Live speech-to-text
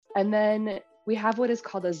And then we have what is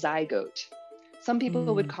called a zygote. Some people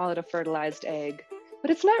would call it a fertilized egg,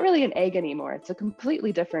 but it's not really an egg anymore. It's a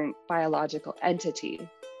completely different biological entity.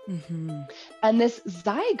 And this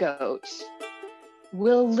zygote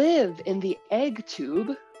will live in the egg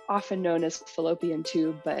tube, often known as fallopian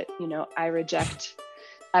tube, but I reject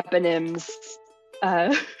eponyms.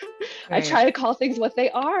 I try to call things what they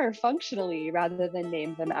are functionally rather than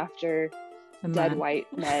name them after dead white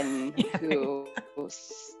men who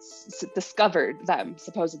discovered them,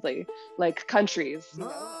 supposedly, like countries.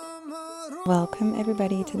 Welcome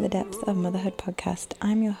everybody to the Depths of Motherhood podcast.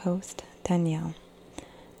 I'm your host, Danielle.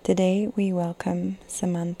 Today we welcome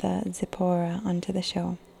Samantha Zipporah onto the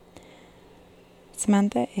show.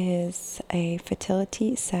 Samantha is a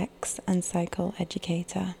fertility, sex and cycle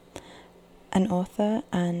educator, an author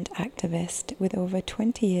and activist with over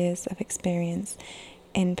 20 years of experience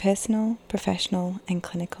in personal, professional and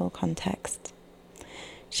clinical contexts.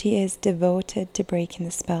 She is devoted to breaking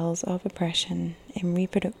the spells of oppression in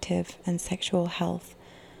reproductive and sexual health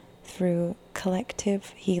through collective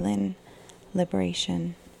healing,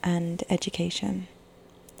 liberation and education.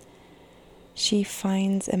 She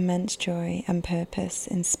finds immense joy and purpose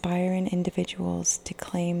inspiring individuals to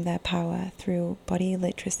claim their power through body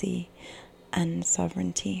literacy and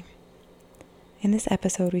sovereignty. In this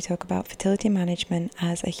episode, we talk about fertility management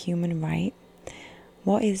as a human right,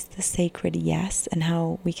 what is the sacred yes, and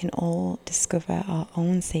how we can all discover our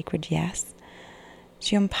own sacred yes.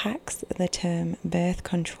 She unpacks the term birth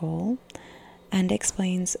control and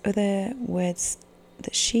explains other words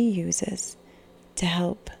that she uses to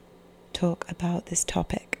help talk about this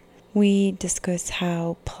topic. We discuss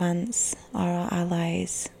how plants are our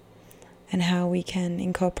allies and how we can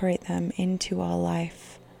incorporate them into our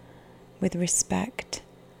life with respect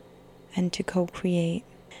and to co-create.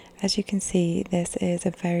 As you can see, this is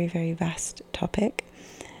a very, very vast topic,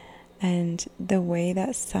 and the way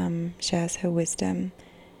that Sam shares her wisdom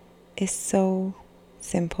is so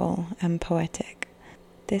simple and poetic.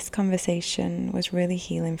 This conversation was really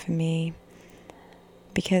healing for me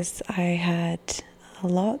because I had a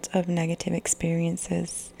lot of negative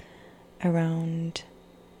experiences around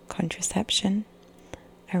contraception,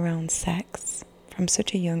 around sex from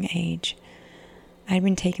such a young age. I'd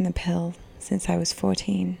been taking the pill since I was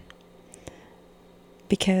 14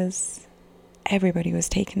 because everybody was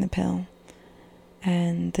taking the pill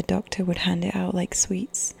and the doctor would hand it out like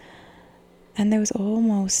sweets. And there was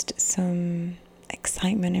almost some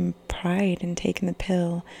excitement and pride in taking the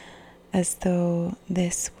pill, as though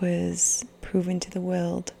this was proving to the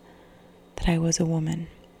world that I was a woman.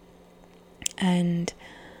 And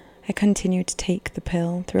I continued to take the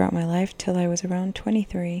pill throughout my life till I was around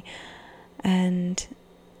 23, and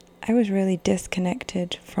I was really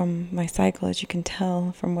disconnected from my cycle, as you can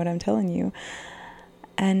tell from what I'm telling you.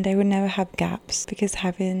 And I would never have gaps because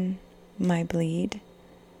having my bleed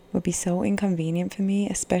would be so inconvenient for me,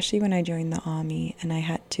 especially when I joined the army and I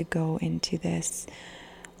had to go into this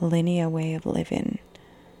linear way of living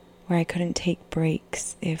where I couldn't take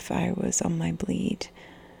breaks if I was on my bleed.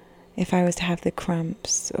 If I was to have the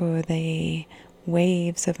cramps or the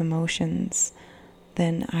waves of emotions,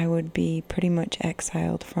 then I would be pretty much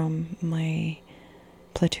exiled from my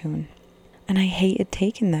platoon. And I hated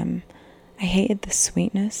taking them. I hated the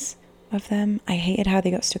sweetness of them. I hated how they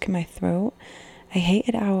got stuck in my throat. I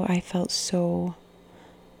hated how I felt so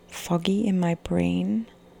foggy in my brain,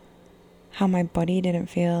 how my body didn't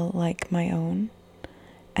feel like my own.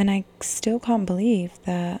 And I still can't believe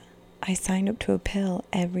that I signed up to a pill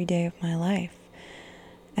every day of my life.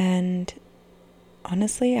 And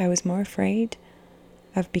honestly, I was more afraid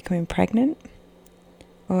of becoming pregnant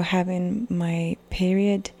or having my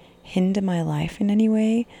period hinder my life in any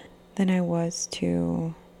way than I was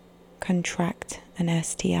to contract an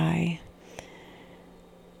STI.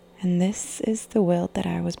 And this is the world that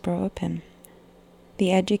I was brought up in.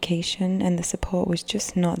 The education and the support was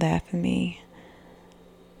just not there for me.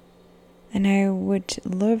 And I would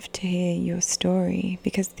love to hear your story,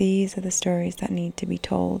 because these are the stories that need to be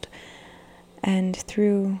told. And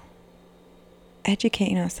through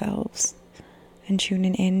educating ourselves and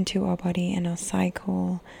tuning into our body and our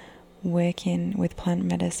cycle, working with plant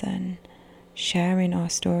medicine, sharing our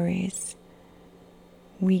stories,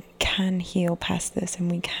 we can heal past this and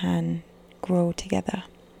we can grow together.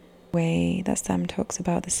 The way that Sam talks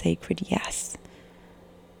about the sacred yes,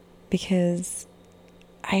 because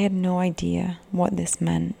I had no idea what this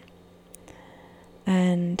meant.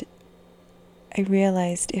 And I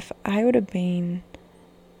realized if I would have been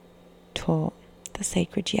taught the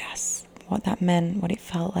sacred yes, what that meant, what it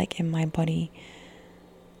felt like in my body,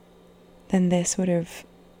 then this would have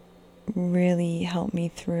really helped me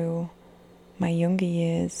through my younger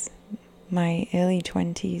years, my early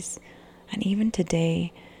 20s, and even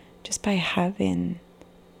today, just by having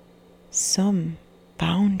some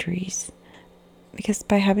boundaries. Because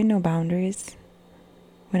by having no boundaries,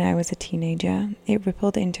 when I was a teenager, it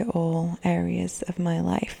rippled into all areas of my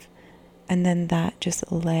life. And then that just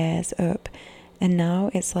layers up. And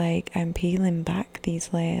now it's like I'm peeling back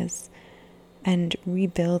these layers and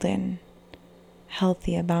rebuilding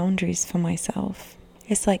healthier boundaries for myself.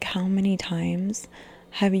 It's like, how many times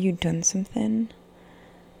have you done something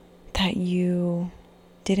that you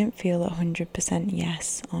didn't feel 100%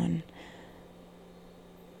 yes on?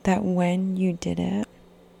 That when you did it,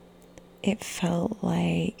 it felt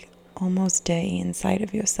like almost dirty inside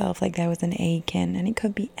of yourself, like there was an aching, and it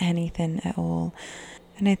could be anything at all.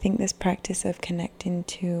 And I think this practice of connecting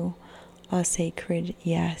to our sacred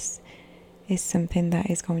yes is something that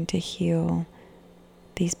is going to heal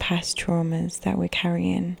these past traumas that we're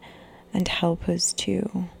carrying and help us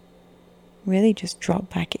to really just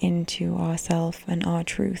drop back into ourself and our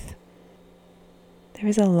truth. There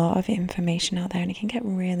is a lot of information out there and it can get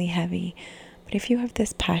really heavy, but if you have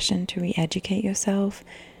this passion to re-educate yourself,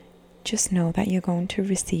 just know that you're going to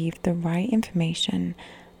receive the right information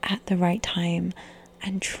at the right time,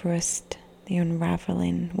 and trust the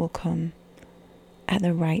unraveling will come at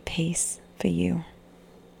the right pace for you.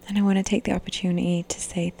 And I want to take the opportunity to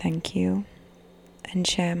say thank you and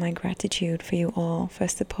share my gratitude for you all for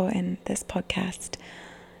supporting this podcast.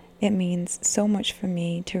 It means so much for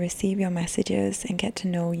me to receive your messages and get to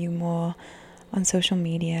know you more on social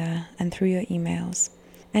media and through your emails.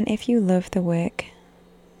 And if you love the work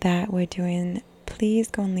that we're doing, please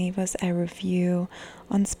go and leave us a review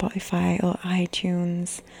on Spotify or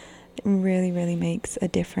iTunes. It really, really makes a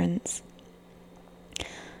difference.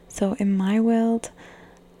 So in my world,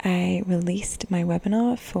 I released my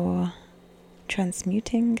webinar for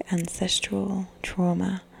transmuting ancestral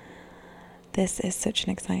trauma. This is such an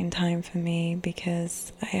exciting time for me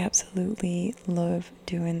because I absolutely love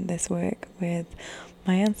doing this work with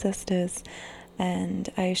my ancestors, and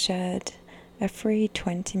I shared a free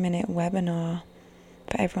 20-minute webinar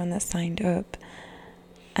for everyone that signed up.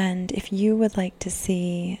 And if you would like to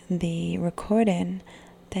see the recording,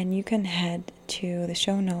 then you can head to the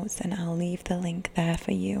show notes and I'll leave the link there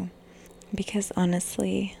for you. Because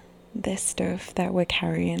honestly, this stuff that we're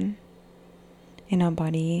carrying in our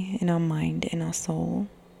body, in our mind, in our soul,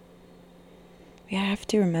 we have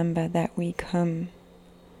to remember that we come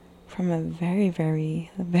from a very,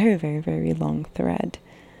 very, very, very, very long thread.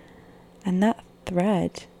 And that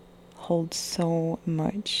thread holds so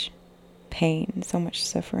much pain, so much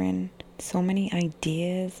suffering, so many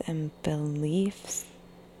ideas and beliefs,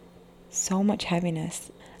 so much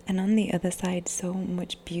heaviness, and on the other side, so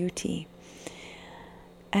much beauty.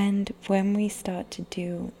 And when we start to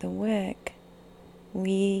do the work,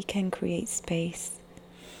 we can create space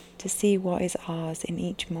to see what is ours in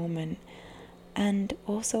each moment, and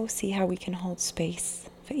also see how we can hold space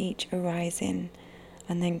for each arising,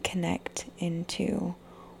 and then connect into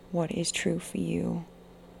what is true for you,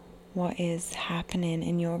 what is happening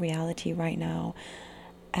in your reality right now,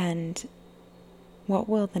 and what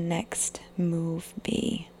will the next move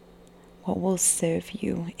be? What will serve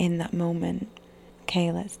you in that moment?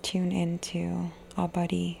 Okay, let's tune into our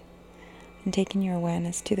body and taking your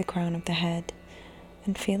awareness to the crown of the head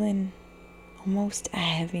and feeling almost a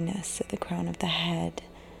heaviness at the crown of the head,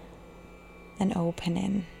 an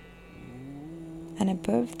opening. And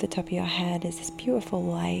above the top of your head is this beautiful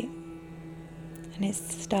light, and it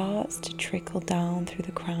starts to trickle down through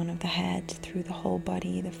the crown of the head, through the whole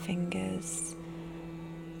body, the fingers,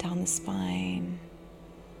 down the spine,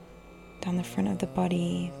 down the front of the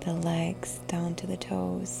body, the legs, down to the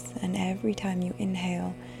toes. And every time you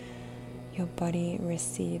inhale, your body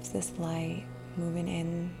receives this light moving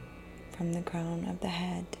in from the crown of the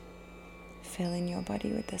head, filling your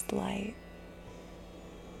body with this light.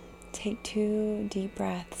 Take 2 deep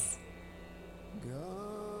breaths.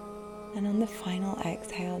 And on the final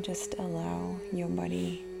exhale, just allow your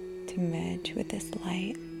body to merge with this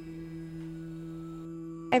light.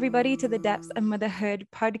 Everybody, to the Depths of Motherhood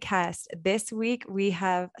podcast. This week we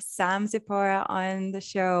have Sam Zipporah on the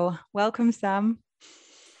show. Welcome, Sam.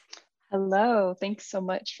 Hello. Thanks so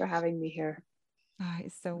much for having me here. Oh,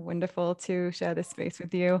 it's so wonderful to share this space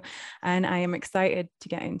with you. And I am excited to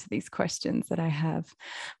get into these questions that I have.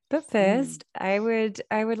 But first, I would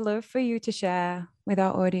love for you to share with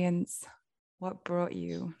our audience what brought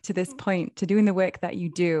you to this point, to doing the work that you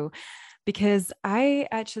do. Because I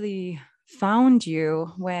actually found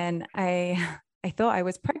you when I I thought I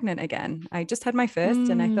was pregnant again. I just had my first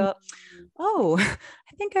and I Mm. thought, oh,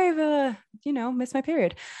 I think I've, missed my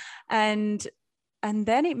period. And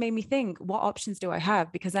then it made me think, what options do I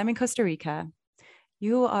have? Because I'm in Costa Rica.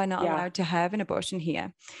 You are not Yeah. allowed to have an abortion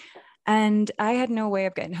here. And I had no way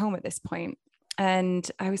of getting home at this point. And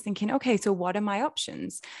I was thinking, okay, so what are my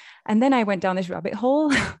options? And then I went down this rabbit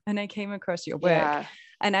hole and I came across your work. Yeah.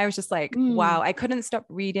 And I was just like, wow, I couldn't stop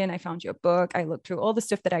reading. I found your book. I looked through all the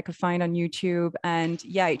stuff that I could find on YouTube. And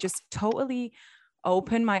yeah, it just totally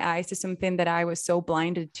opened my eyes to something that I was so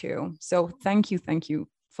blinded to. So thank you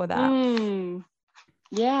for that.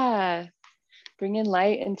 Yeah. Bringing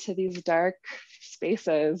light into these dark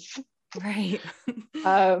spaces. Right.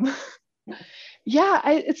 Yeah,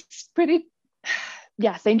 it's pretty,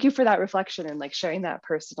 yeah, thank you for that reflection and like sharing that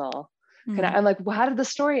personal. I'm like, well, how did the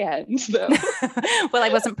story end though? Well, I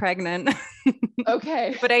wasn't pregnant.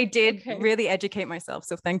 Okay. But I did really educate myself.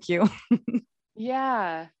 So thank you.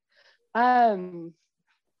 Yeah.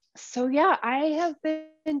 So yeah, I have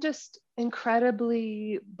been just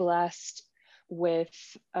incredibly blessed with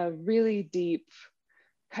a really deep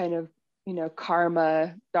kind of,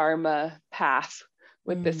 karma, dharma path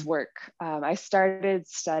with this work. I started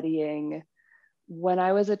studying when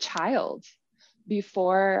I was a child,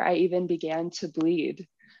 before I even began to bleed,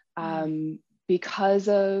 because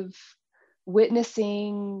of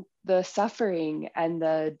witnessing the suffering and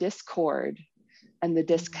the discord and the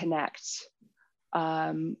disconnect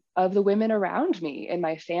of the women around me in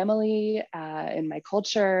my family, in my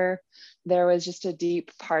culture. There was just a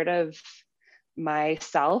deep part of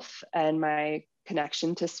myself and my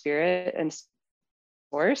connection to spirit and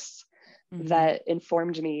source that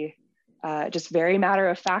informed me, just very matter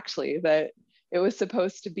of factly, that it was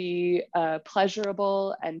supposed to be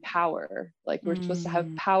pleasurable and power. Like we're supposed to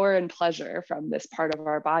have power and pleasure from this part of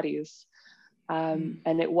our bodies. And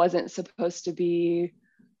it wasn't supposed to be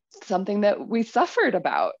something that we suffered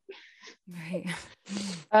about. Right.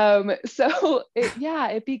 So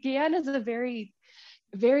it began as a very,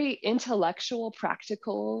 very intellectual,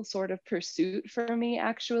 practical sort of pursuit for me.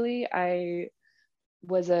 Actually, I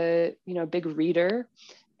was a big reader,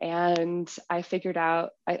 and I figured out,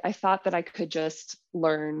 I thought that I could just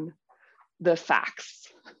learn the facts,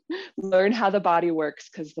 learn how the body works,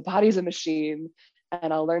 because the body's a machine,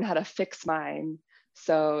 and I'll learn how to fix mine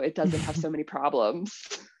so it doesn't have so many problems.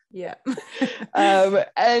 Yeah. So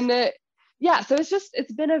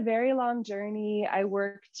it's been a very long journey. I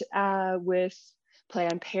worked with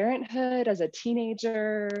Planned Parenthood as a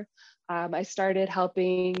teenager. I started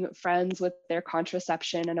helping friends with their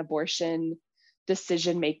contraception and abortion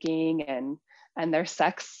decision making and their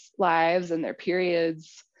sex lives and their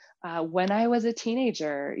periods when I was a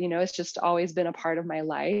teenager. It's just always been a part of my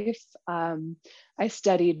life. I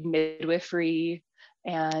studied midwifery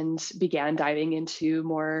and began diving into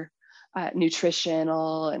more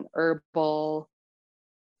nutritional and herbal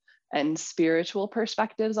and spiritual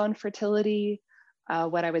perspectives on fertility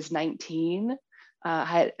when I was 19.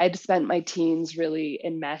 I'd spent my teens really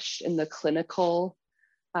enmeshed in the clinical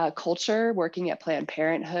culture, working at Planned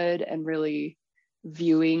Parenthood and really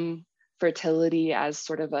viewing fertility as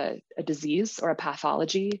sort of a disease or a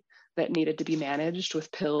pathology that needed to be managed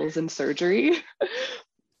with pills and surgery.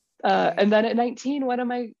 And then at 19, one of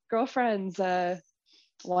my girlfriends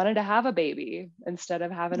wanted to have a baby instead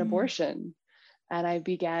of have an abortion. And I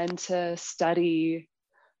began to study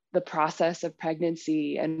the process of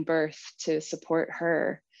pregnancy and birth to support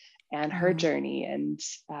her and her journey. And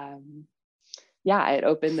it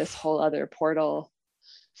opened this whole other portal.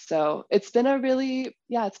 So it's been a really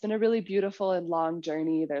beautiful and long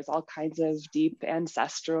journey. There's all kinds of deep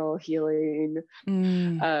ancestral healing,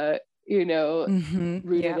 rooted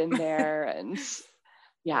in there. And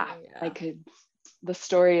the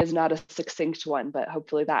story is not a succinct one, but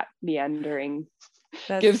hopefully that meandering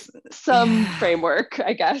gives some framework,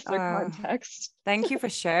 I guess, or context. Thank you for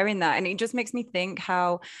sharing that. And it just makes me think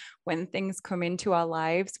how when things come into our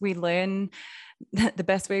lives, we learn. The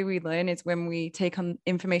best way we learn is when we take on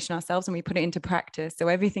information ourselves and we put it into practice. So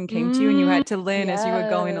everything came to you and you had to learn as you were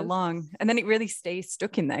going along. And then it really stays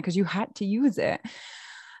stuck in there because you had to use it.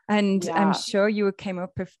 And I'm sure you came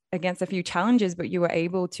up against a few challenges, but you were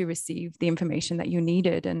able to receive the information that you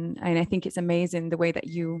needed. And I think it's amazing the way that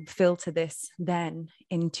you filter this then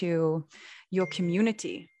into your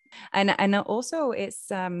community. And also it's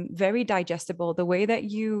very digestible. The way that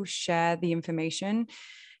you share the information,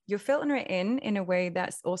 you're filtering it in a way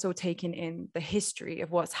that's also taking in the history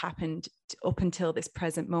of what's happened up until this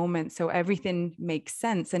present moment. So everything makes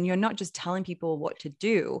sense. And you're not just telling people what to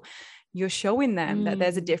do, you're showing them that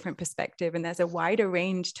there's a different perspective and there's a wider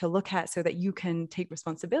range to look at so that you can take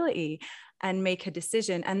responsibility and make a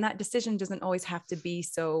decision. And that decision doesn't always have to be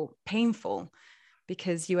so painful,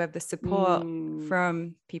 because you have the support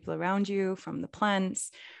from people around you, from the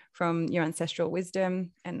plants, from your ancestral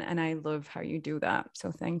wisdom. And I love how you do that.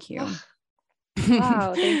 So thank you. Oh,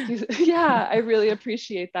 wow, thank you. Yeah, I really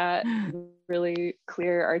appreciate that really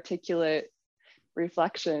clear, articulate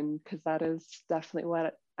reflection, because that is definitely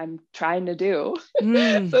what I'm trying to do.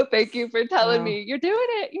 So thank you for telling me you're doing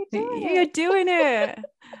it. You're doing it.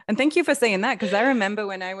 And thank you for saying that, because I remember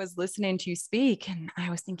when I was listening to you speak and I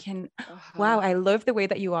was thinking, wow, I love the way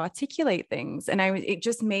that you articulate things. And it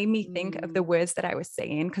just made me think of the words that I was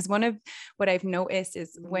saying. Because one of what I've noticed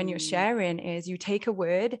is when you're sharing is you take a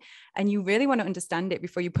word and you really want to understand it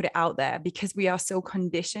before you put it out there, because we are so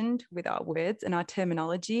conditioned with our words and our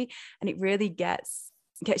terminology. And it really gets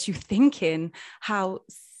you thinking how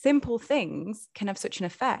simple things can have such an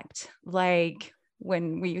effect, like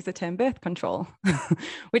when we use the term birth control,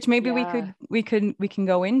 which maybe we can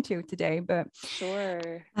go into today. But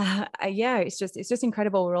sure, it's just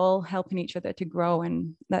incredible. We're all helping each other to grow,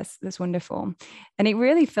 and that's wonderful. And it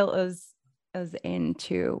really filters us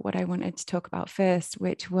into what I wanted to talk about first,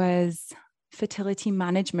 which was fertility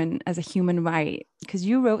management as a human right, because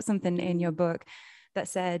you wrote something in your book that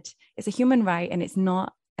said it's a human right and it's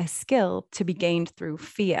not a skill to be gained through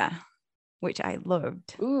fear, which I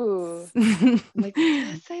loved. Ooh, like, did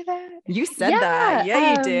I say that? You said that.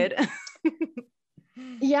 Yeah, you did.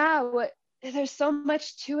 Yeah, there's so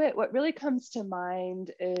much to it. What really comes to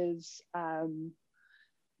mind is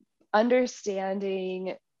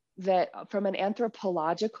understanding that from an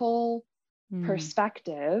anthropological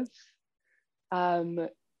perspective,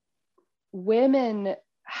 women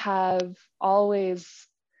have always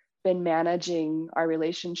been managing our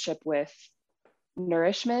relationship with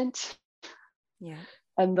nourishment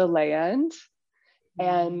and the land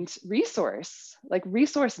and resource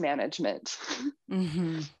management.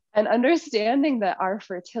 And understanding that our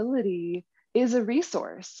fertility is a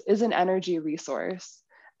resource, is an energy resource,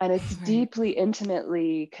 and it's deeply,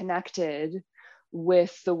 intimately connected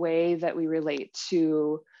with the way that we relate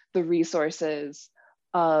to the resources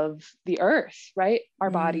of the earth, right?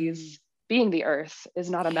 Our bodies being the earth is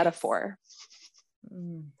not a metaphor.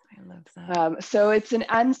 I love that. So it's an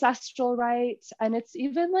ancestral right, and it's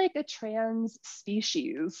even like a trans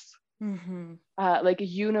species, like a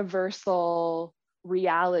universal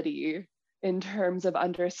reality in terms of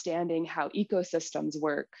understanding how ecosystems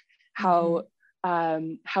work, how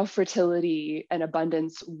fertility and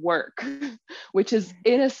abundance work, which is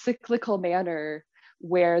in a cyclical manner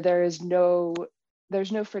where there's no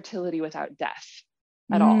fertility without death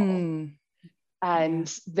at all.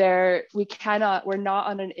 And we're not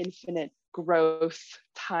on an infinite growth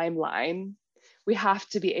timeline. We have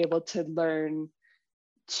to be able to learn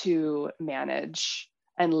to manage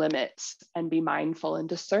and limit and be mindful and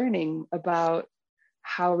discerning about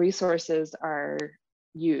how resources are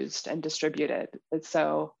used and distributed. And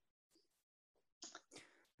so,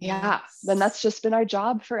 then that's just been our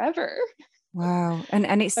job forever. Wow.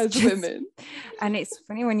 And it's as women. And it's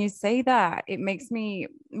funny when you say that, it makes me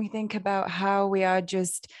think about how we are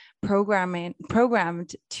just programmed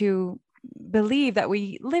to believe that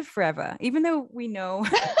we live forever, even though we know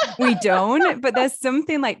we don't. But there's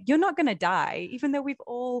something like, you're not going to die, even though we've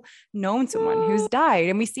all known someone who's died,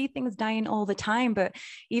 and we see things dying all the time. But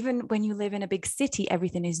even when you live in a big city,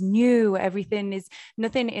 everything is new,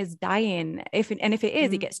 nothing is dying. If it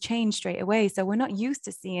is, it gets changed straight away. So we're not used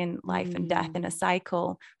to seeing life and death in a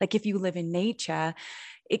cycle. Like if you live in nature,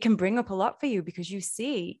 it can bring up a lot for you, because you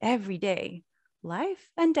see every day life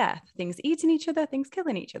and death, things eating each other, things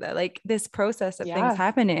killing each other, like this process of things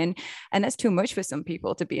happening. And that's too much for some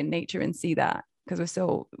people to be in nature and see that, because we're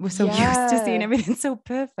so used to seeing everything so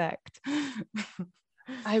perfect.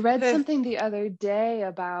 I read something the other day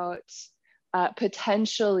about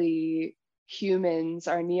potentially humans,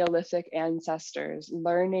 our Neolithic ancestors,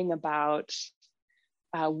 learning about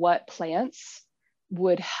what plants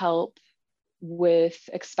would help with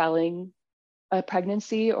expelling a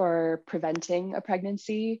pregnancy or preventing a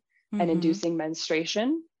pregnancy and inducing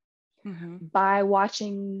menstruation by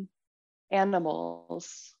watching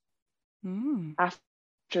animals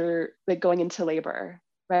after going into labor,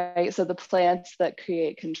 right? So the plants that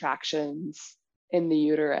create contractions in the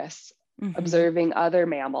uterus, observing other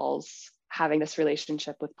mammals having this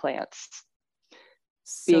relationship with plants.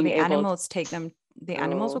 So the animals take them, the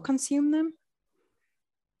animals will consume them?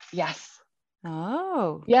 Yes.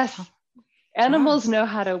 Oh. Yes. Wow. Animals know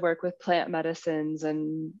how to work with plant medicines,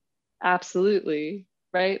 and absolutely,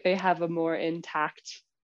 right? They have a more intact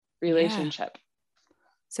Yeah. relationship.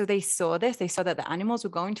 So they saw this, they saw that the animals were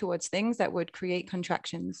going towards things that would create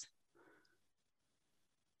contractions.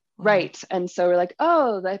 Wow. Right. And so we're like,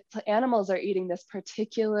 oh, the animals are eating this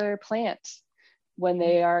particular plant when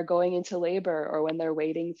they are going into labor or when they're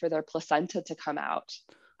waiting for their placenta to come out.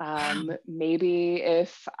 Wow. Maybe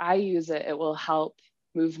if I use it, it will help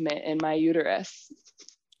movement in my uterus.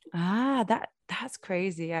 That's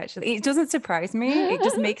crazy, actually. It doesn't surprise me. It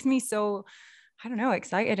just makes me so, I don't know,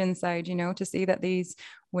 excited inside, to see that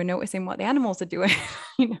we're noticing what the animals are doing,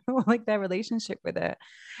 like their relationship with it.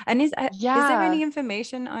 And is there any Yeah.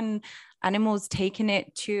 information on animals taking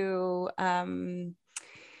it to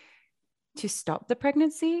stop the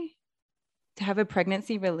pregnancy, to have a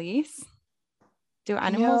pregnancy release? Do You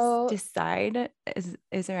animals know, decide? Is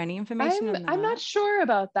there any information on I'm that? not sure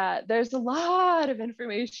about that. There's a lot of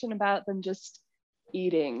information about them just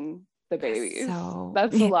eating the babies. So,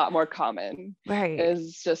 That's a lot more common, right.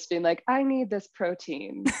 is just being like, I need this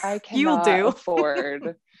protein. You'll do.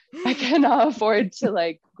 I cannot afford to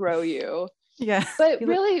like grow you. Yeah. But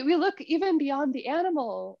really, we look even beyond the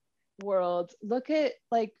animal world. Look at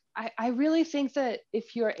like, I really think that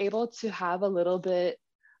if you're able to have a little bit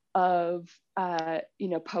of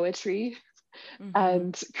poetry Mm-hmm.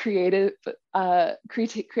 and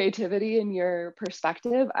creativity in your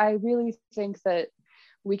perspective, I really think that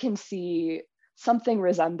we can see something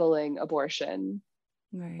resembling abortion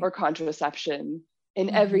Right. or contraception in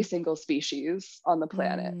Mm-hmm. every single species on the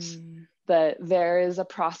planet. Mm. That there is a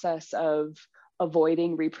process of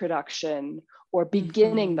avoiding reproduction or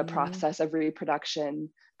beginning the Mm-hmm. process of reproduction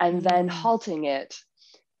and then Mm. halting it,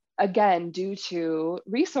 again due to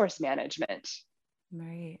resource management.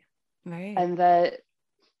 Right. Right. And that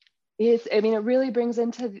it really brings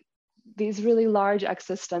into these really large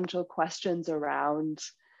existential questions around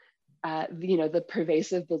the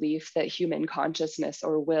pervasive belief that human consciousness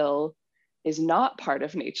or will is not part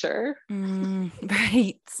of nature.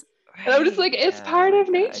 Right. And I'm just Right. like, it's Oh part my of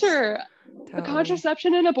gosh. nature. Totally.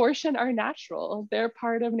 Contraception and abortion are natural, they're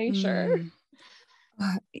part of nature.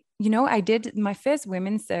 Mm. I did my first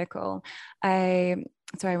women's circle. I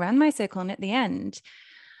ran my circle, and at the end,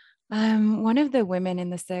 one of the women in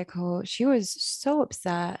the circle, she was so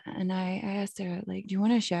upset. And I asked her, like, do you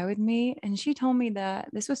want to share with me? And she told me that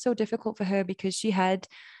this was so difficult for her because she had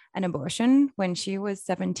an abortion when she was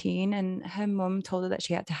 17, and her mum told her that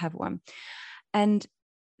she had to have one. And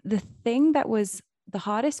the thing that was the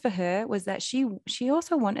hardest for her was that she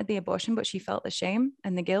also wanted the abortion, but she felt the shame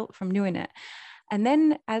and the guilt from doing it. And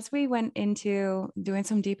then as we went into doing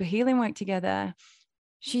some deeper healing work together,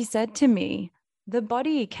 she said to me, the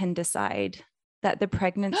body can decide that the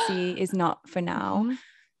pregnancy is not for now. Mm-hmm.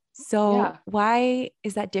 So Yeah. why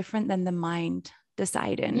is that different than the mind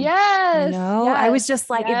deciding? Yes. I was Yes. just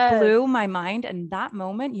like, it Yes. blew my mind. And that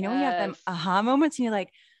moment, when you have them Yes. aha moments and you're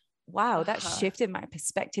like, wow, that Uh-huh. shifted my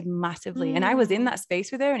perspective massively. And I was in that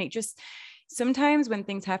space with her, and it just, sometimes when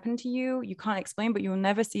things happen to you, you can't explain, but you'll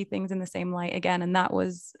never see things in the same light again. And that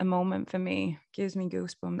was a moment for me. Gives me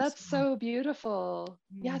goosebumps. That's so beautiful.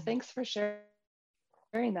 Yeah, Mm. thanks for sharing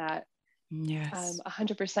that. Yes.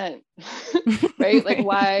 100%. Right? Like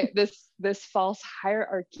why this false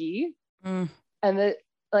hierarchy, Mm. and that,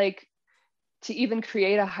 like, to even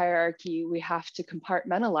create a hierarchy, we have to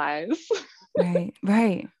compartmentalize Right,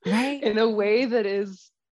 right, right. in a way that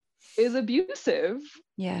is abusive.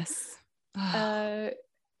 Yes. Oh, Uh,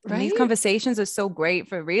 and these right? conversations are so great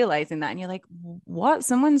for realizing that. And you're like, what?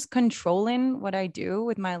 Someone's controlling what I do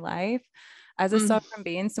with my life as a Mm, sovereign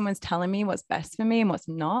being. Someone's telling me what's best for me and what's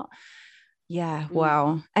not. Yeah. mm.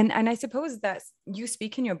 Wow. And I suppose that you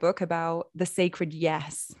speak in your book about the sacred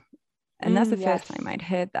yes. And that's the first Yes. time I'd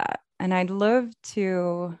heard that. And I'd love for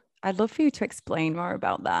you to explain more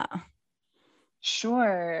about that.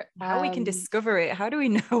 Sure. How we can discover it. How do we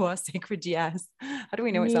know our sacred yes? How do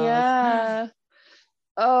we know it's ours? Yeah.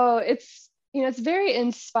 Oh, it's very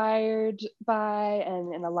inspired by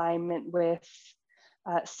and in alignment with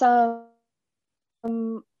some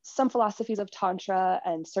philosophies of Tantra,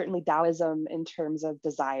 and certainly Taoism in terms of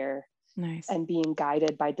desire Nice. and being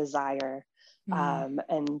guided by desire, Mm.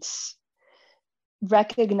 and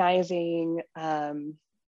recognizing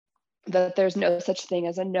that there's no such thing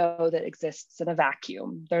as a no that exists in a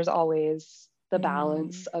vacuum. There's always the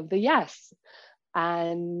balance Mm. of the yes.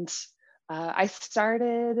 And I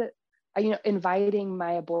started, inviting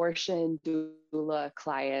my abortion doula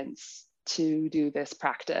clients to do this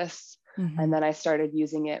practice. And then I started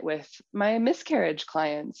using it with my miscarriage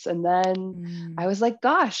clients. And then I was like,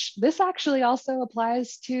 gosh, this actually also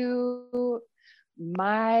applies to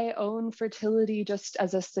my own fertility just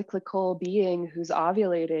as a cyclical being who's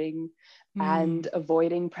ovulating and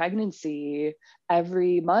avoiding pregnancy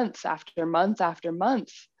every month after month after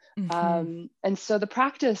month. And so the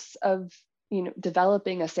practice of,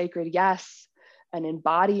 developing a sacred yes and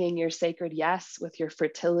embodying your sacred yes with your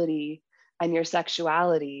fertility and your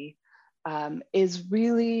sexuality is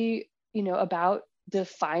really, about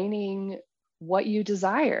defining what you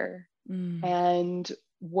desire and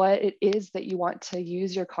what it is that you want to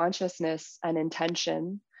use your consciousness and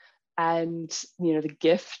intention and, the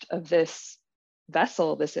gift of this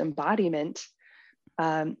vessel, this embodiment,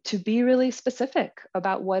 to be really specific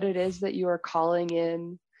about what it is that you are calling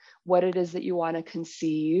in, what it is that you want to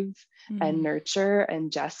conceive and nurture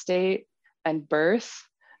and gestate and birth.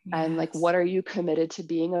 Yes. And like, what are you committed to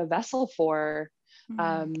being a vessel for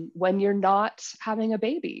when you're not having a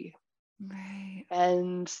baby? Right.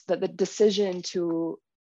 And that the decision to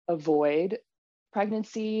avoid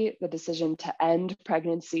pregnancy, the decision to end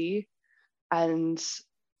pregnancy, and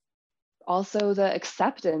also the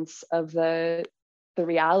acceptance of the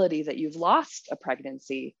reality that you've lost a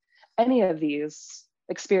pregnancy, any of these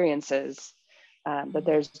experiences, that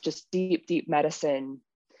there's just deep, deep medicine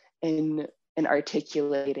in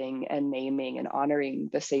articulating and naming and honoring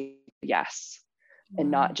the sacred yes,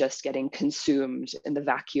 and not just getting consumed in the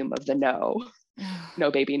vacuum of the no.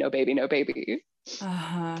 No baby, no baby, no baby.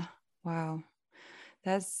 Wow.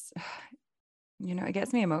 That's, it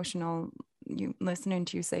gets me emotional listening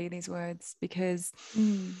to you say these words, because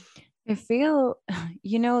I feel,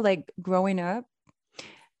 like growing up,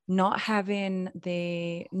 not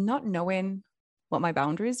knowing what my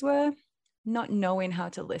boundaries were, not knowing how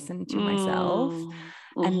to listen to myself,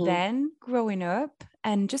 and then growing up,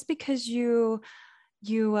 and just because you're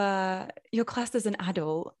classed as an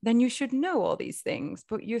adult, then you should know all these things,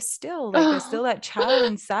 but you're still like, there's still that child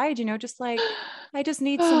inside, just like, I just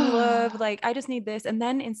need some love, like I just need this. And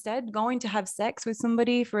then instead going to have sex with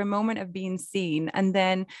somebody for a moment of being seen, and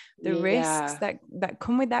then the risks that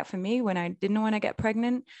come with that for me when I didn't want to get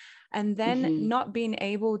pregnant, and then not being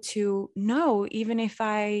able to know even if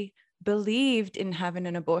I believed in having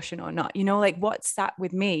an abortion or not, like what sat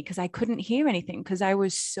with me, because I couldn't hear anything, because I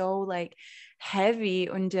was so like heavy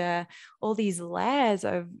under all these layers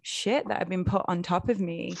of shit that have been put on top of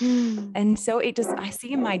me. And so I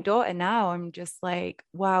see in my daughter now, I'm just like,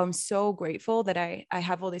 wow, I'm so grateful that I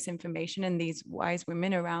have all this information and these wise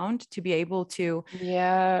women around to be able to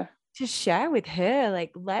share with her,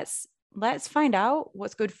 like, let's find out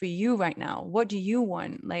what's good for you right now. What do you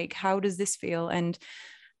want? Like, how does this feel? And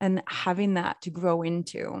having that to grow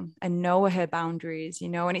into and know her boundaries,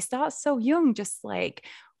 and it starts so young, just like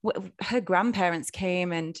her grandparents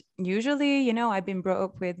came, and usually, I've been brought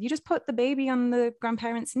up with, you just put the baby on the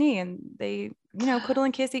grandparents' knee and they, cuddle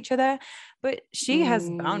and kiss each other. But she has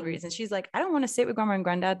boundaries, and she's like, I don't want to sit with grandma and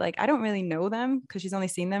granddad. Like, I don't really know them, because she's only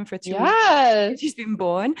seen them for 2 weeks. She's been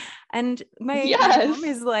born. And my mom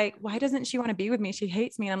is like, why doesn't she want to be with me? She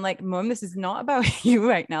hates me. And I'm like, Mom, this is not about you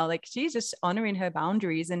right now. Like, she's just honoring her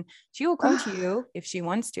boundaries, and she will come to you if she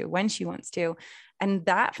wants to, when she wants to. And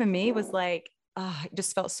that for me was like, it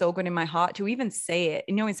just felt so good in my heart to even say it,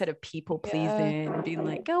 instead of people pleasing and being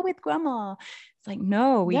like, go with grandma. It's like,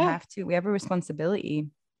 no, we have a responsibility.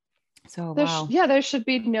 So there should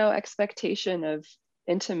be no expectation of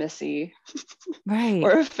intimacy right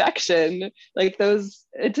or affection. Like, those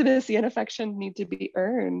intimacy and affection need to be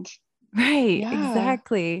earned. Right.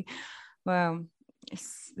 Exactly. Wow.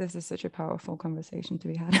 This is such a powerful conversation to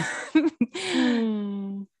be had.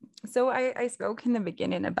 So I spoke in the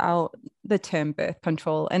beginning about the term birth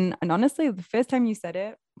control. And honestly, the first time you said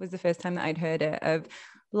it was the first time that I'd heard it, of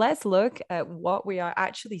let's look at what we are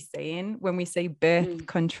actually saying when we say birth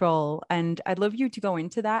control. And I'd love you to go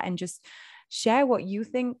into that and just share what you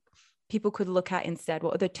think people could look at instead.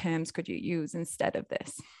 What other terms could you use instead of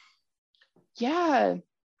this? Yeah.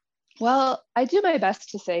 Well, I do my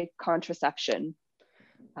best to say contraception,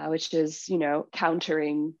 which is,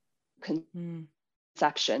 countering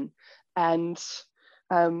conception. And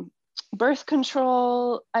birth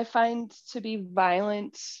control, I find to be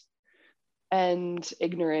violent and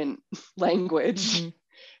ignorant language.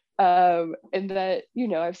 And that,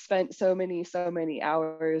 I've spent so many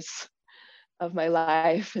hours of my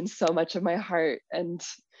life and so much of my heart and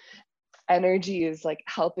energy is like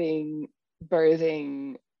helping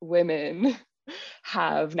birthing women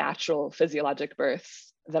have natural physiologic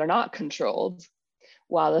births that are not controlled,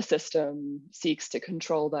 while the system seeks to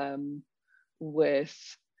control them with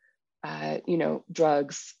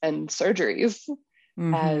drugs and surgeries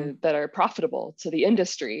that are profitable to the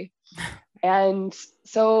industry. And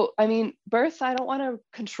so, I mean, birth, I don't want to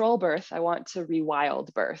control birth. I want to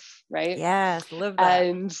rewild birth, right? Yes, love that.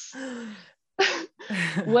 And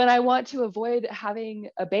when I want to avoid having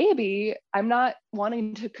a baby, I'm not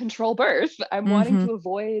wanting to control birth. I'm wanting to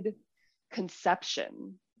avoid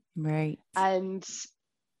conception. Right. And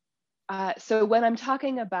so when I'm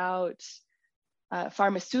talking about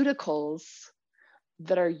pharmaceuticals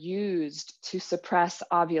that are used to suppress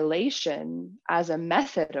ovulation as a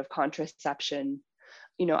method of contraception,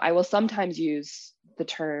 I will sometimes use the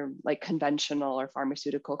term like conventional or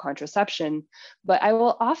pharmaceutical contraception, but I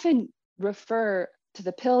will often refer to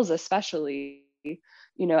the pills, especially,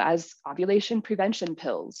 as ovulation prevention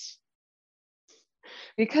pills,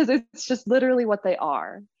 because it's just literally what they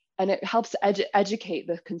are. And it helps educate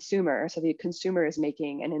the consumer, so the consumer is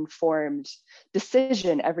making an informed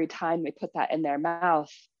decision every time they put that in their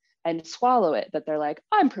mouth and swallow it, that they're like,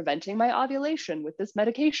 I'm preventing my ovulation with this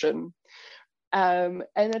medication. And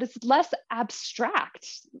that it's less abstract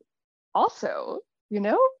also,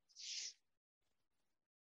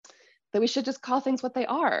 that we should just call things what they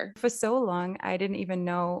are. For so long, I didn't even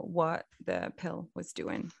know what the pill was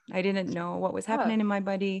doing. I didn't know what was happening in my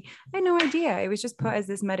body. I had no idea. It was just put as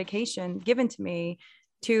this medication given to me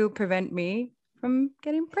to prevent me from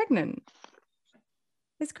getting pregnant.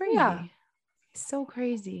 It's crazy. Yeah. It's so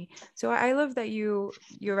crazy. So I love that you're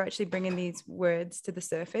actually bringing these words to the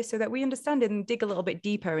surface so that we understand it and dig a little bit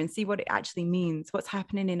deeper and see what it actually means, what's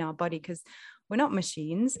happening in our body, because we're not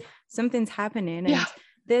machines. Something's happening. And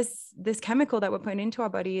this chemical that we're putting into our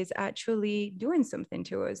body is actually doing something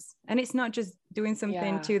to us. And it's not just doing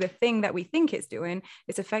something to the thing that we think it's doing.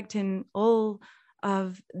 It's affecting all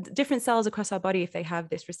of different cells across our body if they have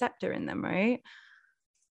this receptor in them, right?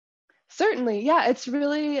 Certainly. Yeah. It's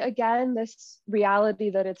really, again, this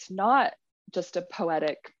reality that it's not just a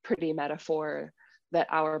poetic, pretty metaphor that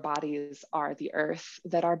our bodies are the earth,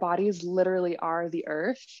 that our bodies literally are the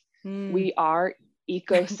earth. We are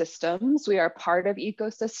ecosystems. We are part of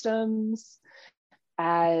ecosystems.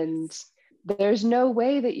 And there's no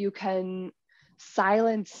way that you can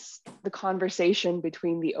silence the conversation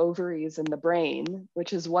between the ovaries and the brain,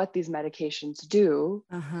 which is what these medications do.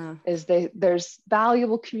 Is there's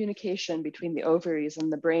valuable communication between the ovaries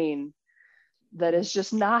and the brain that is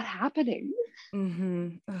just not happening.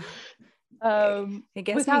 It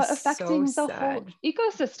gets without me affecting so the sad. whole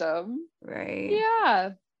ecosystem. Right.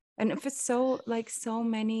 Yeah. And for so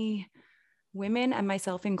many women, and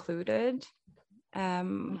myself included,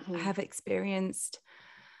 have experienced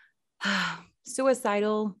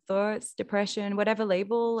suicidal thoughts, depression, whatever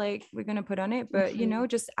label like we're going to put on it, but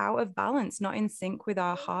just out of balance, not in sync with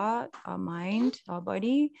our heart, our mind, our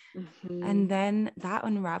body. And then that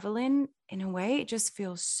unraveling, in a way, it just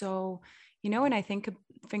feels so, when I think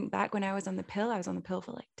back when I was on the pill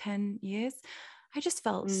for like 10 years. I just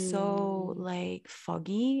felt so like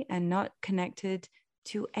foggy and not connected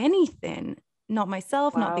to anything, not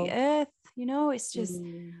myself, not the earth, it's just,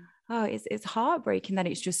 it's heartbreaking that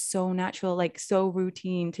it's just so natural, like so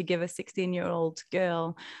routine to give a 16-year-old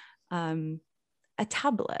girl a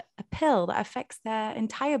tablet, a pill that affects their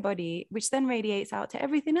entire body, which then radiates out to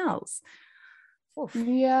everything else. Oof.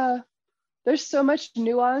 Yeah, there's so much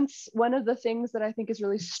nuance. One of the things that I think is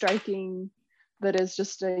really striking, that is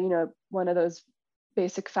just one of those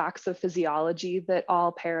basic facts of physiology that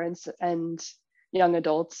all parents and young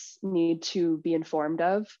adults need to be informed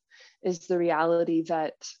of, is the reality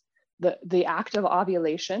that the act of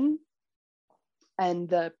ovulation and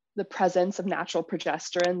the presence of natural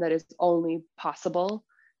progesterone that is only possible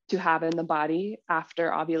to have in the body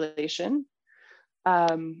after ovulation,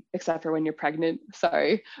 except for when you're pregnant,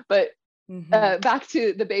 sorry. But back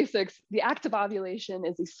to the basics, the act of ovulation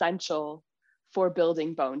is essential for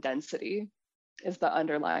building bone density, is the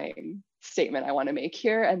underlying statement I want to make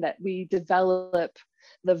here, and that we develop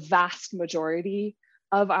the vast majority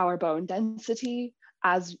of our bone density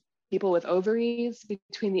as people with ovaries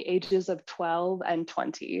between the ages of 12 and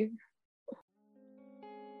 20.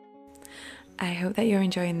 I hope that you're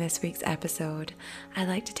enjoying this week's episode. I'd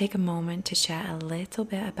like to take a moment to share a little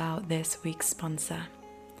bit about this week's sponsor,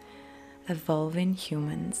 Evolving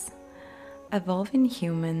Humans. Evolving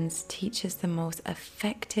Humans teaches the most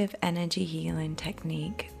effective energy healing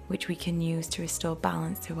technique, which we can use to restore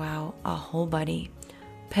balance throughout our whole body.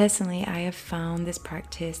 Personally, I have found this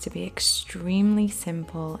practice to be extremely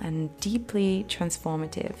simple and deeply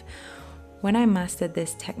transformative. When I mastered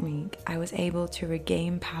this technique, I was able to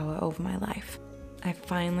regain power over my life. I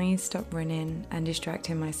finally stopped running and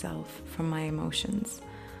distracting myself from my emotions.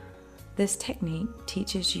 This technique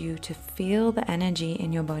teaches you to feel the energy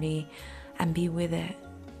in your body and be with it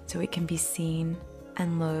so it can be seen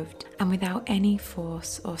and loved and without any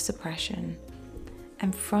force or suppression.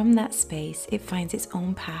 And from that space, it finds its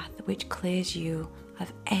own path which clears you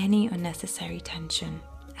of any unnecessary tension.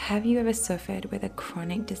 Have you ever suffered with a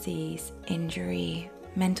chronic disease, injury,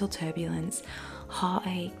 mental turbulence,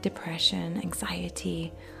 heartache, depression,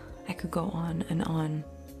 anxiety? I could go on and on.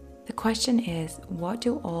 The question is, what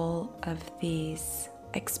do all of these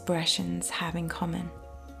expressions have in common?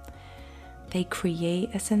 They create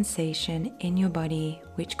a sensation in your body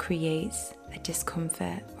which creates a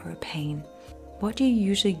discomfort or a pain. What do you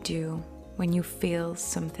usually do when you feel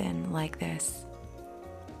something like this?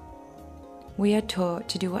 We are taught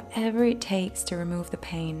to do whatever it takes to remove the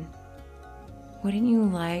pain. Wouldn't you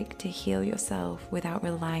like to heal yourself without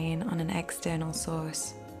relying on an external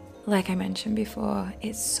source? Like I mentioned before,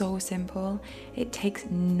 it's so simple. It takes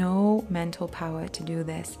no mental power to do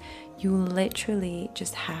this. You literally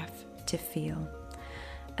just have to feel.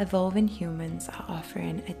 Evolving Humans are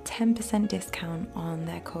offering a 10% discount on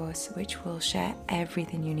their course, which will share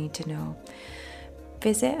everything you need to know.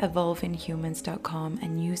 Visit evolvinghumans.com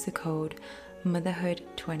and use the code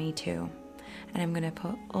motherhood22. And I'm going to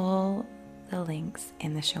put all the links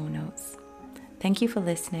in the show notes. Thank you for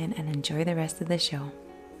listening and enjoy the rest of the show.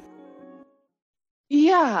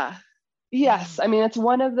 Yeah. Yes. I mean, it's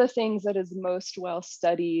one of the things that is most well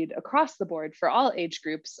studied across the board for all age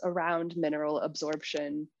groups around mineral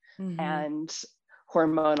absorption and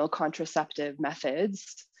hormonal contraceptive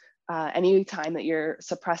methods. Any time that you're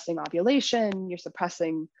suppressing ovulation, you're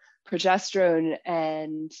suppressing progesterone,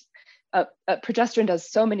 and progesterone does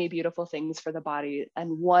so many beautiful things for the body.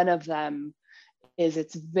 And one of them is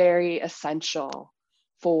it's very essential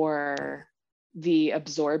for the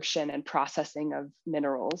absorption and processing of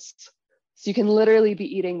minerals. So you can literally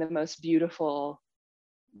be eating the most beautiful,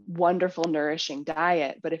 wonderful, nourishing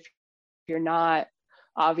diet, but if you're not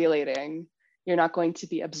ovulating, you're not going to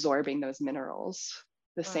be absorbing those minerals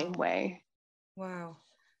the same way. Wow.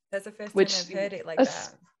 That's the first time I've heard it like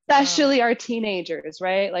that. Especially our teenagers,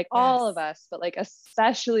 right? Like all of us, but like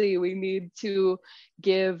especially we need to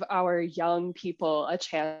give our young people a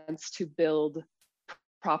chance to build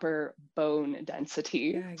proper bone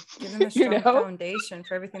density. Yeah, give them a strong foundation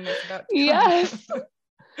for everything that's about to come. Yes.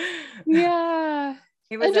 Yeah.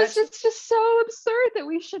 It's just so absurd that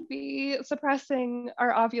we should be suppressing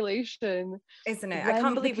our ovulation. Isn't it? I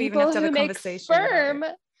can't believe we even have to have a conversation sperm,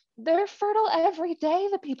 about it. They're fertile every day,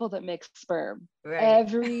 the people that make sperm. Right.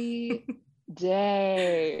 Every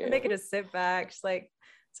day. Make it a sit back. Just like,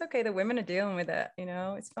 it's okay, the women are dealing with it,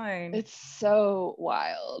 it's fine. It's so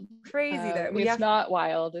wild. Crazy that it's not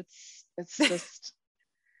wild. It's just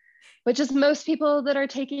but just most people that are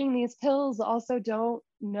taking these pills also don't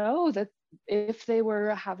know that if they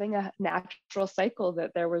were having a natural cycle,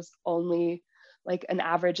 that there was only like an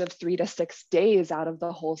average of 3 to 6 days out of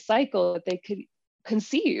the whole cycle that they could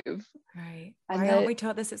conceive. Right. And why aren't we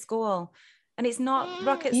taught this at school? And it's not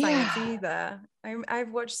rocket science either.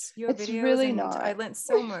 I've watched your videos really and not. I learned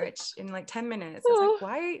so much in like 10 minutes. I was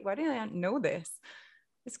like, why didn't I know this?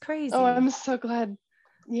 It's crazy. Oh, I'm so glad.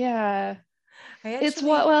 Yeah.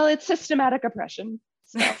 It's systematic oppression.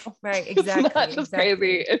 So. Right, exactly. It's not just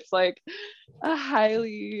crazy. It's like a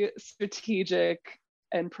highly strategic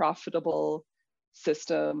and profitable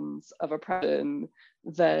systems of oppression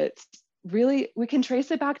that really, we can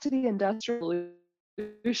trace it back to the Industrial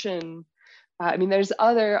Revolution. I mean, there's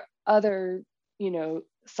other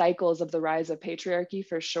cycles of the rise of patriarchy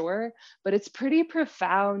for sure, but it's pretty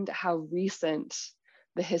profound how recent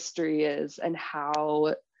the history is and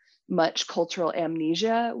how much cultural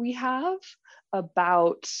amnesia we have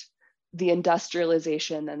about the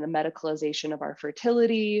industrialization and the medicalization of our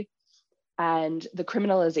fertility and the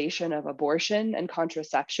criminalization of abortion and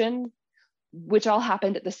contraception, which all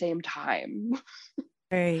happened at the same time.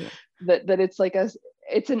 Right. that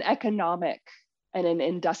it's an economic and an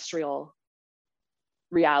industrial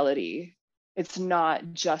reality. It's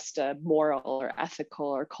not just a moral or ethical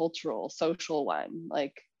or cultural, social one.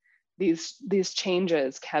 Like these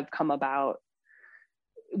changes have come about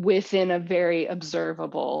within a very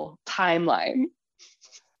observable timeline.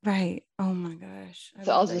 Right. Oh my gosh.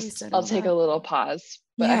 So I'll take a little pause,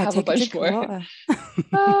 but I have a bunch more.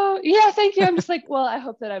 Oh yeah, thank you. I'm just like, well, I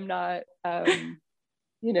hope that I'm not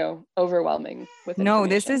overwhelming with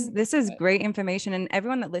information. This is great information, and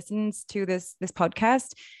everyone that listens to this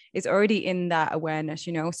podcast is already in that awareness,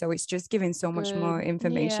 so it's just giving so much more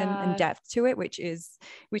information and depth to it, which is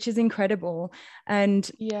incredible. And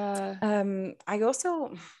I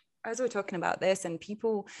also, as we're talking about this and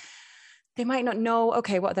people they might not know,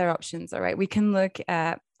 okay, what their options are, right? We can look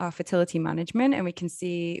at our fertility management and we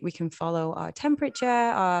can follow our temperature,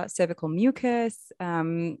 our cervical mucus.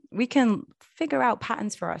 We can figure out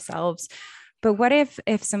patterns for ourselves. But what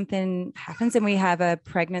if something happens and we have a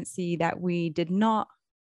pregnancy that we did not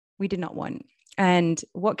want? And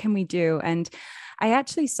what can we do? And I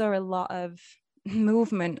actually saw a lot of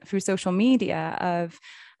movement through social media of,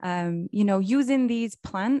 using these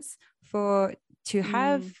plants to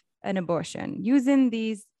have an abortion,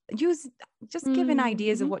 just giving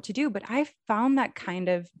ideas of what to do. But I found that kind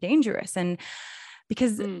of dangerous. And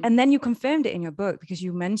and then you confirmed it in your book, because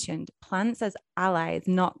you mentioned plants as allies,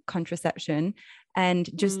 not contraception. And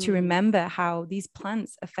just to remember how these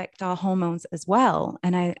plants affect our hormones as well.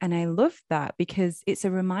 And I love that, because it's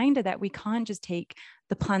a reminder that we can't just take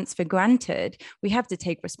the plants for granted. We have to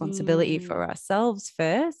take responsibility for ourselves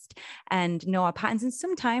first and know our patterns. And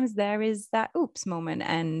sometimes there is that oops moment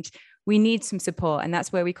and we need some support. And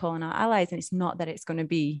that's where we call on our allies. And it's not that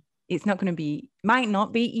might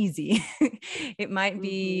not be easy. It might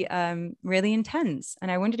be really intense.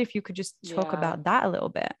 And I wondered if you could just talk about that a little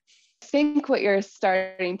bit. I think what you're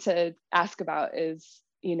starting to ask about is,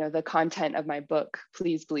 the content of my book,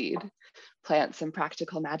 Please Bleed, Plants and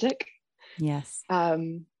Practical Magic. Yes.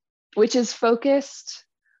 Which is focused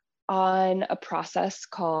on a process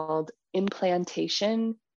called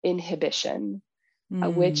implantation inhibition,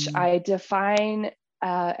 which I define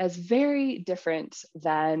as very different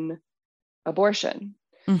than abortion.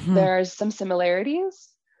 There's some similarities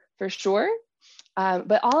for sure.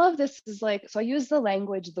 But all of this is so I use the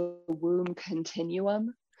language, the womb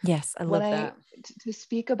continuum. Yes, I love that. To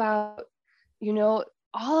speak about,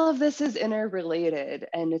 all of this is interrelated,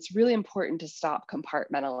 and it's really important to stop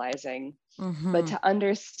compartmentalizing, but to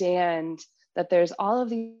understand that there's all of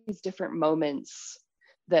these different moments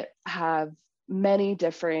that have many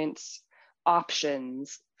different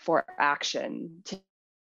options for action to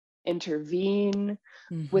intervene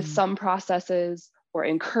with some processes or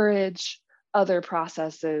encourage other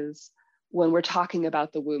processes when we're talking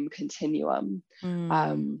about the womb continuum.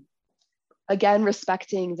 Again,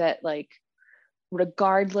 respecting that,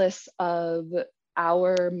 regardless of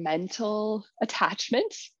our mental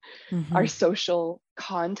attachment, our social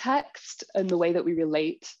context, and the way that we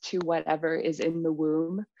relate to whatever is in the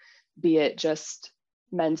womb, be it just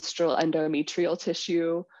menstrual endometrial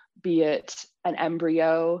tissue, be it an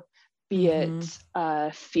embryo, be it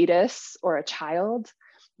a fetus or a child,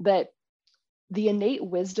 that the innate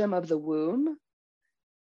wisdom of the womb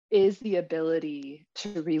is the ability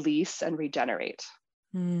to release and regenerate.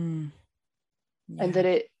 Yeah. And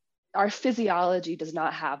that our physiology does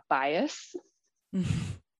not have bias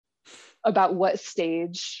about what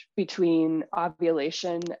stage between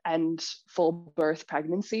ovulation and full birth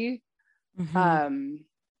pregnancy, that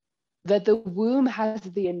the womb has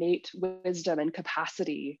the innate wisdom and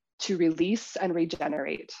capacity to release and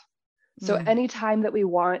regenerate. So anytime that we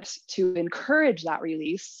want to encourage that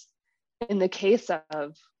release, in the case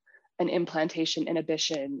of an implantation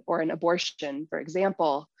inhibition or an abortion, for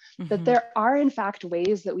example, that there are in fact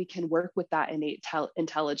ways that we can work with that innate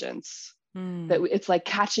intelligence, that it's like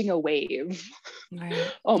catching a wave,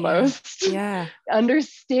 almost. Yeah.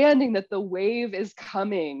 Understanding that the wave is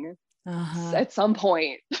coming at some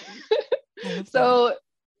point. So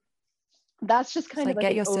that's just kind of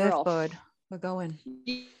get your surfboard. We're going.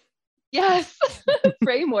 Yes,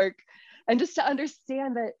 framework. And just to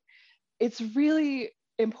understand that it's really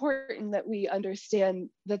important that we understand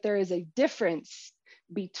that there is a difference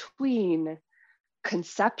between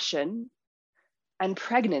conception and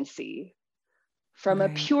pregnancy from a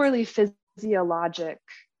purely physiologic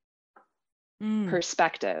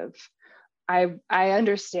perspective. I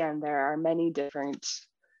understand there are many different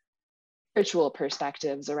spiritual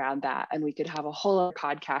perspectives around that, and we could have a whole other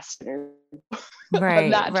podcast on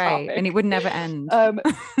that topic. And it would never end.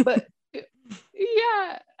 But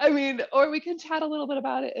yeah, or we can chat a little bit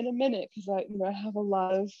about it in a minute, because I have a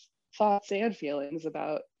lot of thoughts and feelings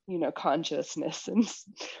about consciousness and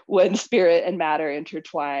when spirit and matter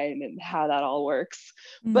intertwine and how that all works.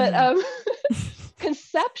 But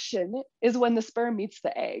conception is when the sperm meets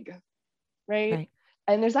the egg, right?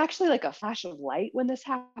 And there's actually a flash of light when this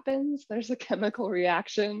happens. There's a chemical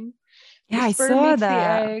reaction. Yeah, I saw that.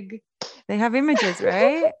 The egg. They have images,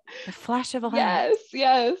 right? A flash of light.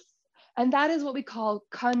 Yes. And that is what we call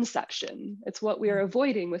conception. It's what we are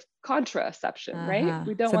avoiding with contraception, right?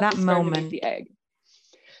 We don't want the sperm to meet the egg.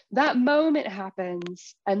 That moment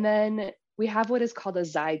happens, and then we have what is called a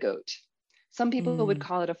zygote. Some people would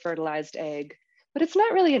call it a fertilized egg, but it's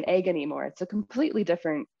not really an egg anymore. It's a completely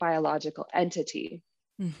different biological entity.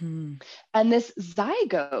 And this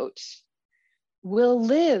zygote will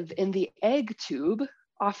live in the egg tube,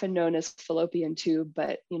 often known as fallopian tube,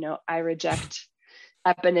 but I reject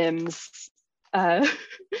eponyms.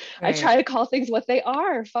 I try to call things what they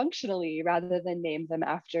are functionally rather than name them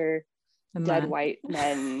after dead white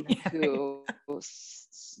men who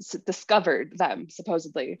discovered them,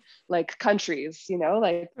 supposedly, like countries,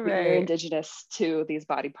 like we're indigenous to these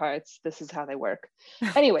body parts. This is how they work.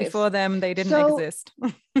 Anyways. Before them, they didn't exist.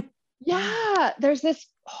 Yeah, there's this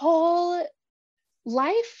whole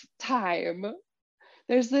lifetime.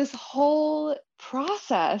 There's this whole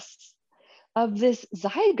process of this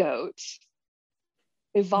zygote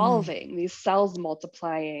evolving, these cells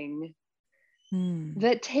multiplying,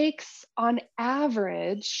 that takes on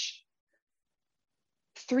average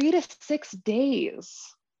 3 to 6 days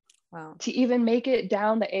to even make it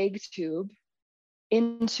down the egg tube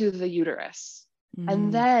into the uterus.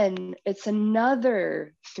 And then it's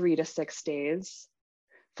another 3 to 6 days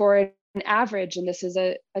for an average. And this is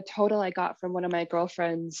a total I got from one of my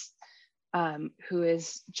girlfriends who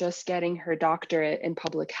is just getting her doctorate in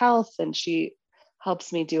public health. And she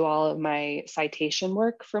helps me do all of my citation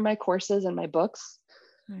work for my courses and my books.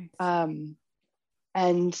 Nice.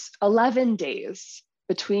 And 11 days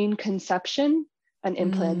between conception and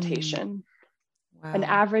implantation. Wow. An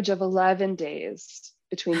average of 11 days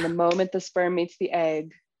between the moment the sperm meets the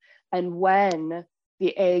egg and when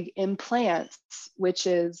the egg implants, which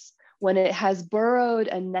is when it has burrowed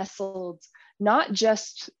and nestled not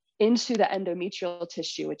just into the endometrial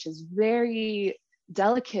tissue, which is very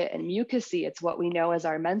delicate and mucousy. It's what we know as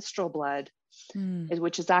our menstrual blood,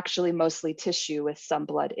 which is actually mostly tissue with some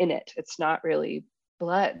blood in it. It's not really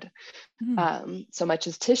blood so much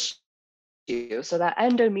as tissue. So that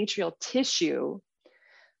endometrial tissue,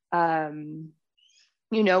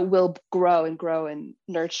 will grow and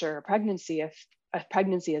nurture a pregnancy if a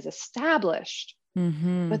pregnancy is established.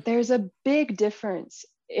 But there's a big difference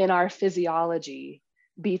in our physiology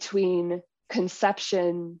between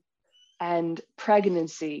conception and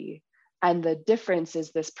pregnancy. And the difference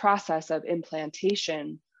is this process of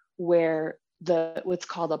implantation where what's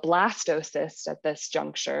called a blastocyst at this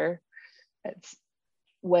juncture, it's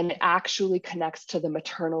when it actually connects to the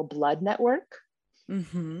maternal blood network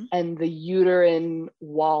and the uterine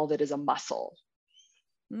wall that is a muscle,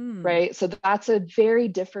 right? So that's a very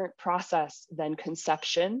different process than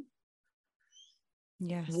conception,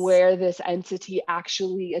 where this entity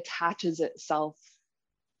actually attaches itself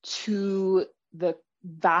to the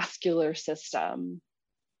vascular system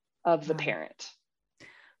of the parent.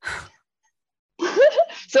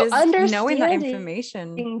 So understanding that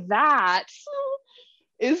information that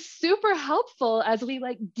is super helpful as we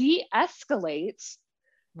de-escalate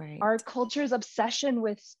our culture's obsession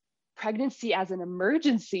with pregnancy as an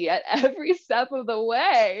emergency at every step of the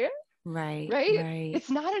way. Right. It's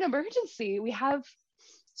not an emergency. We have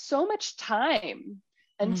so much time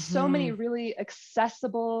and so many really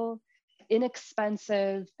accessible,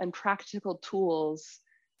 inexpensive, and practical tools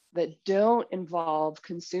that don't involve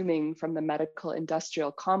consuming from the medical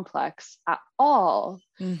industrial complex at all.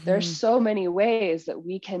 There's so many ways that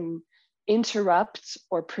we can interrupt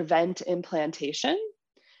or prevent implantation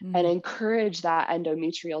and encourage that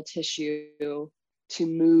endometrial tissue to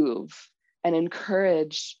move and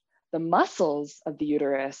encourage the muscles of the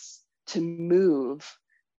uterus to move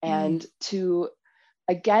and to,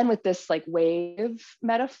 again, with this wave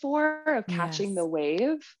metaphor of catching the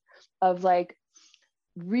wave of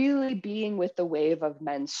really being with the wave of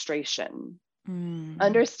menstruation,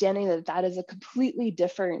 understanding that that is a completely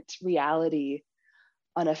different reality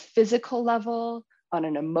on a physical level, on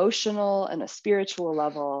an emotional and a spiritual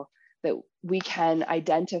level, that we can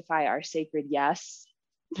identify our sacred yes,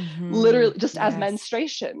 literally just as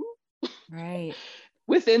menstruation,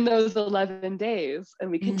 within those 11 days. And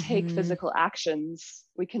we can take physical actions.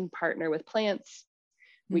 We can partner with plants.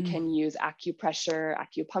 We can use acupressure,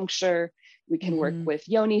 acupuncture. We can work with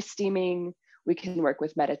yoni steaming. We can work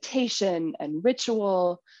with meditation and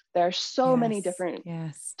ritual. There are so many different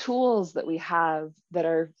tools that we have that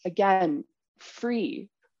are, again, free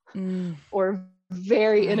or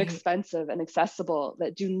very inexpensive and accessible,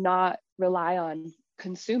 that do not rely on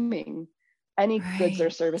consuming any goods or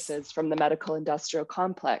services from the medical industrial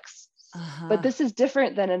complex. But this is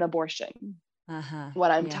different than an abortion,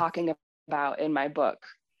 what I'm talking about in my book.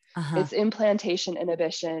 It's implantation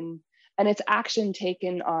inhibition, and it's action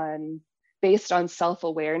taken based on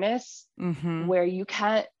self-awareness, where you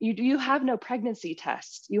have no pregnancy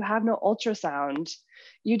test, you have no ultrasound,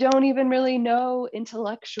 you don't even really know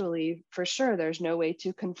intellectually for sure, there's no way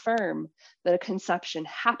to confirm that a conception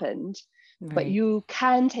happened, but you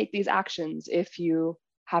can take these actions if you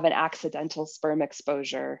have an accidental sperm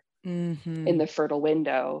exposure in the fertile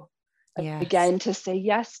window. Yes. Again, to say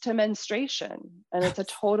yes to menstruation. And it's a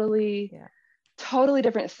totally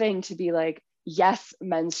different thing to be like, yes,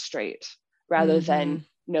 menstruate, rather than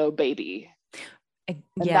no baby. And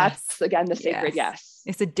that's, again, the sacred yes.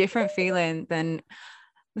 It's a different feeling than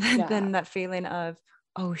that feeling of,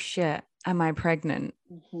 oh shit, am I pregnant?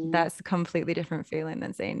 That's a completely different feeling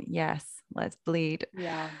than saying, yes, let's bleed.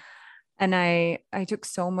 Yeah. And I took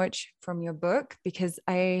so much from your book, because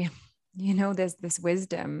there's this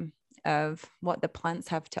wisdom of what the plants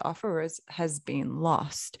have to offer us has been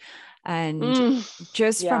lost. And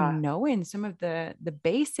just from knowing some of the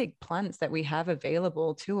basic plants that we have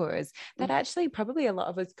available to us, that actually probably a lot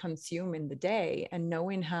of us consume in the day, and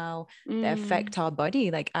knowing how they affect our body.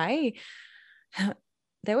 Like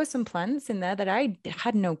there were some plants in there that I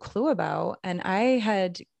had no clue about, and I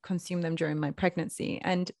had consumed them during my pregnancy.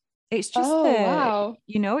 And it's just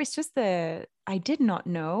it's just I did not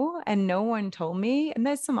know, and no one told me. And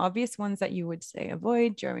there's some obvious ones that you would say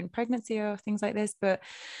avoid during pregnancy or things like this, but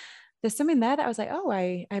there's something there that I was like, oh,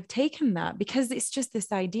 I've taken that, because it's just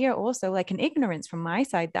this idea also, like an ignorance from my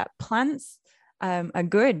side, that plants are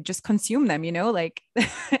good, just consume them, like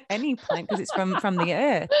any plant, because it's from the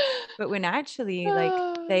earth. But when actually,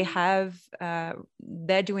 like, they have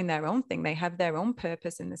they're doing their own thing, they have their own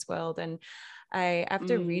purpose in this world. And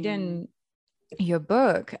after reading your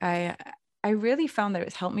book, I really found that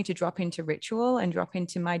it's helped me to drop into ritual and drop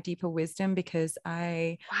into my deeper wisdom, because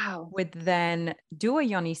I would then do a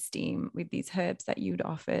yoni steam with these herbs that you'd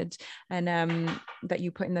offered, and that you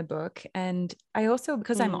put in the book. And I also,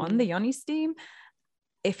 because I'm on the yoni steam,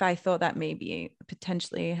 if I thought that maybe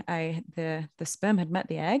potentially the sperm had met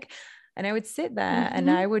the egg, and I would sit there and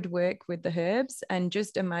I would work with the herbs and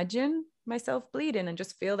just imagine myself bleeding, and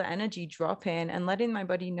just feel the energy drop in, and letting my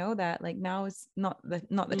body know that, like, now is not the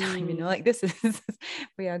time, like, this is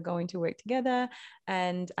we are going to work together,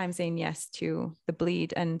 and I'm saying yes to the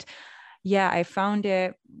bleed. And I found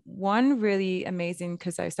it really amazing,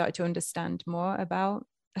 because I started to understand more about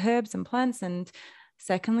herbs and plants, and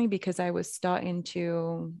secondly, because I was starting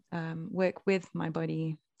to work with my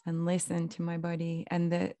body and listen to my body,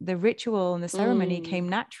 and the ritual and the ceremony came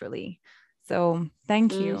naturally. So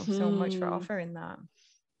thank you so much for offering that.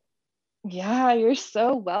 Yeah, you're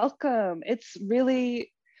so welcome. It's really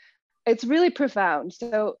profound.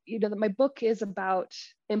 So, my book is about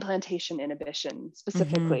implantation inhibition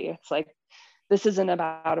specifically. It's like, this isn't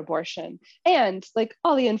about abortion. And like,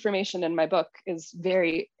 all the information in my book is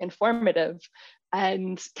very informative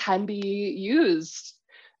and can be used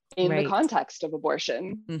in the context of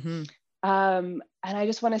abortion. And I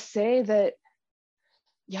just want to say that,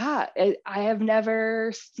 I have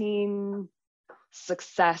never seen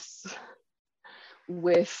success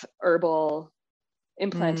with herbal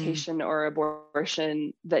implantation or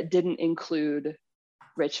abortion that didn't include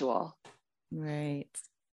ritual. Right.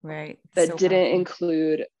 That so didn't powerful.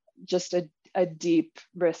 Include just a deep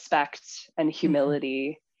respect and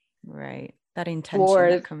humility. Right. That intention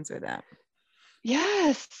that comes with that.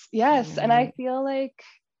 Yes. And I feel like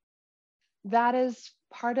that is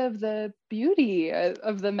part of the beauty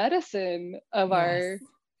of the medicine of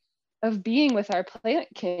of being with our plant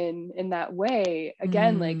kin in that way.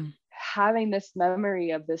 Again, like, having this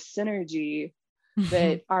memory of this synergy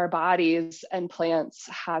that our bodies and plants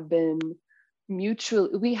have been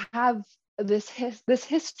we have this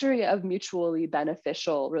history of mutually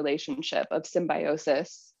beneficial relationship, of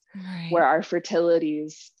symbiosis, where our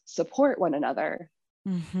fertilities support one another,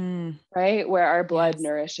 right? Where our blood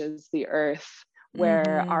nourishes the earth,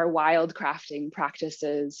 where our wildcrafting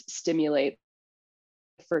practices stimulate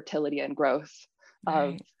fertility and growth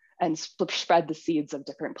and spread the seeds of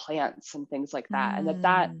different plants and things like that. And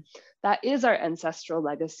that is our ancestral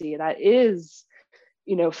legacy. That is,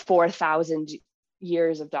 4,000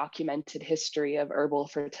 years of documented history of herbal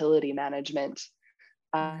fertility management.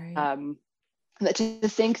 That to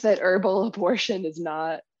think that herbal abortion is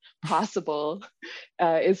not possible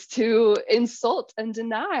is to insult and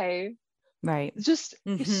deny just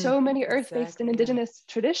so many earth-based and indigenous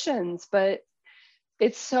traditions. But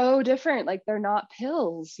it's so different. Like, they're not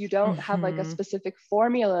pills. You don't have like a specific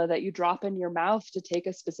formula that you drop in your mouth to take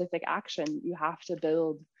a specific action. You have to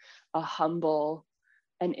build a humble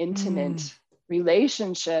and intimate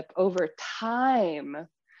relationship over time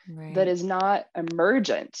that is not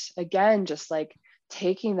emergent. Again, just like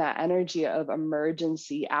taking that energy of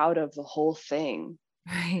emergency out of the whole thing.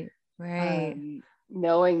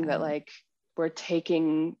 Knowing that, like, we're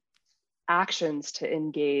taking actions to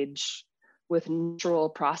engage with natural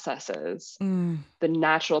processes, the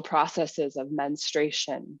natural processes of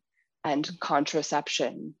menstruation and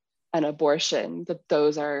contraception and abortion, that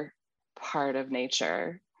those are part of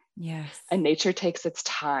nature. Yes. And nature takes its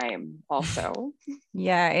time also.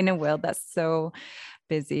 Yeah, in a world that's so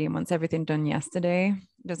busy and wants everything done yesterday,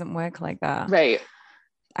 it doesn't work like that. Right.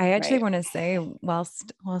 I actually Right. want to say,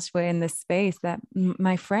 whilst we're in this space, that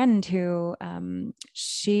my friend who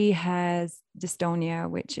she has dystonia,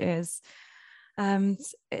 which is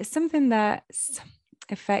it's something that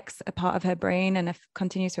affects a part of her brain and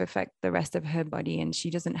continues to affect the rest of her body. And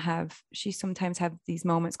she sometimes have these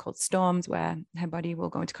moments called storms where her body will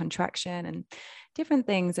go into contraction and different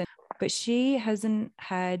things. But she hasn't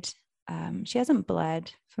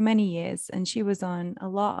bled for many years, and she was on a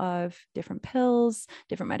lot of different pills,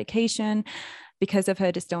 different medication because of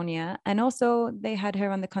her dystonia. And also they had her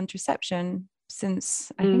on the contraception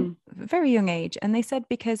since I think a very young age. And they said,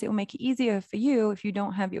 because it will make it easier for you if you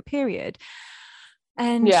don't have your period.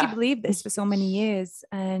 And she believed this for so many years.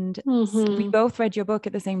 And we both read your book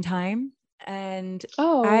at the same time. And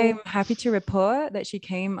I'm happy to report that she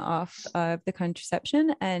came off of the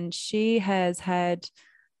contraception, and she has had,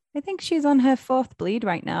 I think she's on her 4th bleed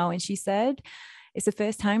right now. And she said it's the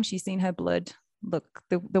first time she's seen her blood look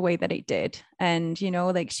the way that it did. And, you know,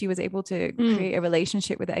 like she was able to create a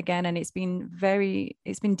relationship with it again. And it's been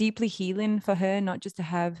deeply healing for her, not just to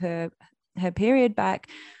have her period back,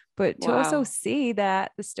 but to also see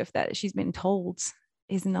that the stuff that she's been told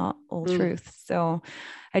is not all truth. So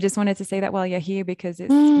I just wanted to say that while you're here, because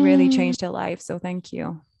it's really changed her life. So thank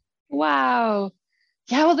you. Wow.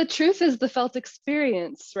 Yeah, well, the truth is the felt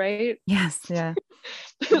experience, right? Yes, yeah.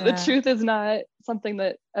 The truth is not something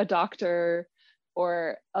that a doctor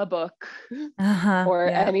or a book or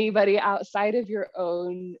anybody outside of your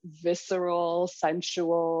own visceral,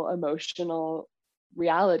 sensual, emotional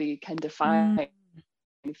reality can define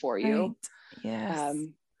for you. Yes.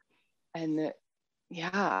 And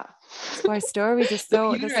yeah. That's why stories are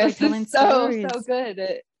so, the that's like telling so stories. So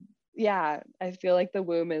good. I feel like the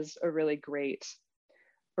womb is a really great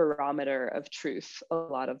barometer of truth a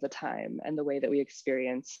lot of the time, and the way that we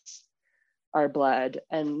experience our blood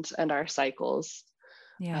and our cycles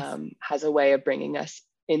has a way of bringing us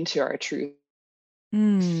into our truth.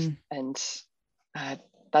 And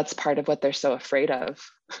that's part of what they're so afraid of,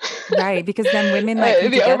 right? Because then women might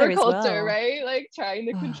come the together overculture, as well, right? Like trying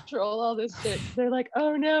to control all this shit. They're like,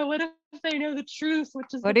 oh no, what if they know the truth,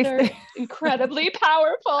 which is that they're incredibly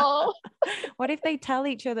powerful? What if they tell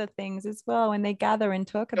each other things as well when they gather and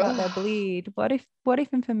talk about their bleed? What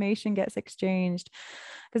if information gets exchanged?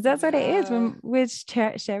 Because that's what it is when we're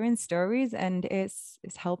sharing stories, and it's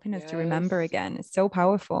helping us to remember again. It's so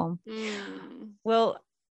powerful. Well,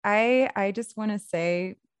 I just want to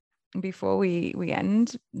say before we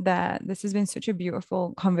end that this has been such a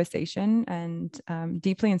beautiful conversation and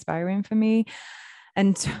deeply inspiring for me.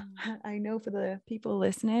 And I know for the people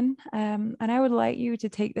listening, and I would like you to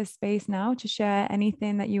take this space now to share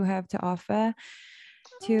anything that you have to offer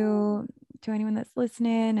to anyone that's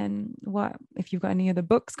listening, and what, if you've got any other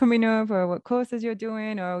books coming up, or what courses you're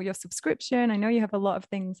doing, or your subscription. I know you have a lot of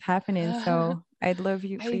things happening, so I'd love for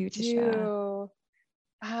you to share.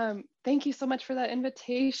 Thank you so much for that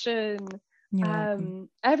invitation. You're welcome.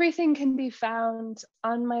 Everything can be found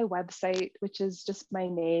on my website, which is just my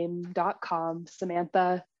name.com,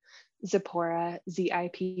 Samantha Zipporah,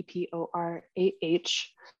 Zipporah.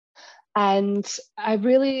 And I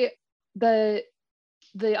really,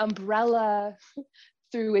 the umbrella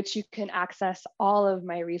through which you can access all of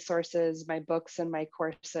my resources, my books and my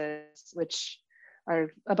courses, which are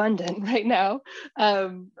abundant right now,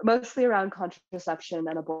 mostly around contraception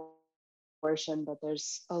and abortion, but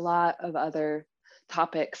there's a lot of other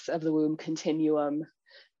topics of the womb continuum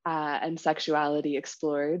and sexuality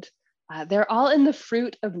explored. They're all in the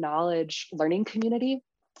Fruit of Knowledge learning community.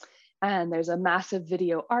 And there's a massive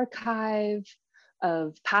video archive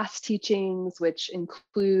of past teachings, which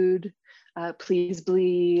include Please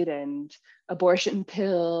Bleed and abortion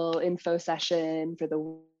pill info session for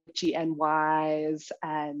the GNYs.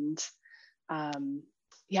 And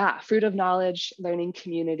Fruit of Knowledge learning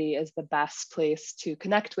community is the best place to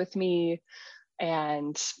connect with me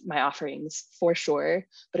and my offerings for sure.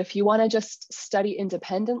 But if you want to just study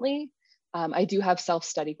independently, I do have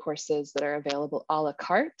self-study courses that are available a la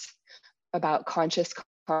carte about conscious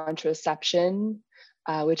contraception,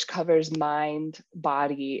 which covers mind,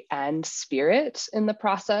 body, and spirit in the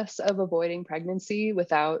process of avoiding pregnancy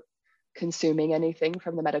without consuming anything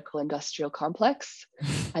from the medical industrial complex.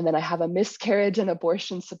 And then I have a miscarriage and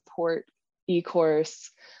abortion support e-course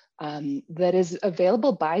that is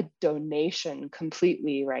available by donation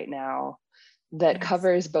completely right now, that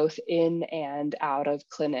covers both in and out of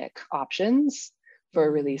clinic options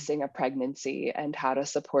for releasing a pregnancy and how to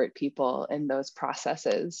support people in those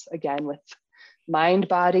processes, again, with mind,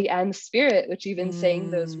 body, and spirit, which even saying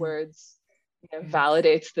those words,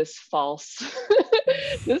 validates this false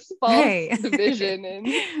division.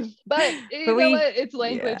 But you know what? It's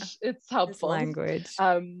language. It's helpful. It's language.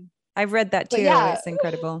 I've read that too. It's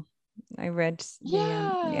incredible. I read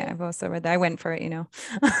I've also read that. I went for it,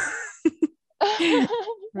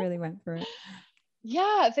 really went for it.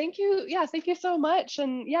 Thank you. Thank you so much.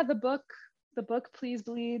 And the book Please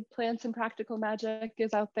Bleed, Plants and Practical Magic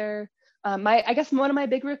is out there. I guess one of my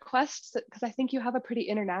big requests, because I think you have a pretty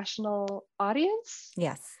international audience,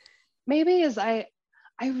 maybe, is I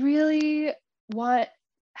really want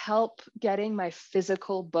help getting my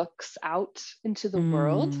physical books out into the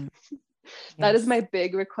world. That is my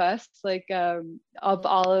big request, like of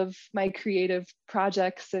all of my creative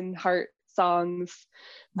projects and heart songs.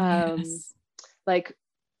 Like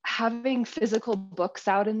having physical books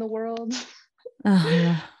out in the world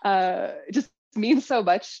just means so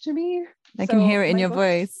much to me. I can hear it in your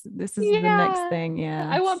voice. This is the next thing.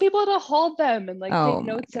 I want people to hold them and like take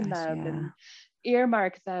notes in them and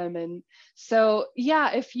earmark them. And so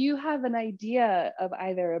if you have an idea of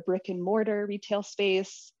either a brick and mortar retail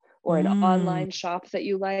space or an online shop that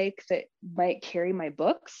you like that might carry my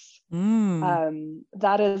books,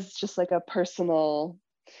 that is just like a personal,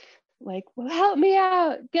 like, well, help me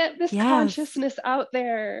out, get this consciousness out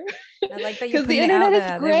there. I like that you're putting it out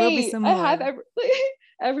there. Great. There will be some more. I have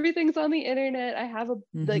everything's on the internet. I have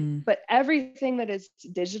but everything that is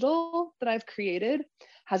digital that I've created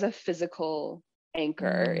has a physical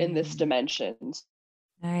anchor in this dimension.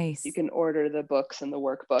 Nice. You can order the books and the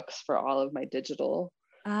workbooks for all of my digital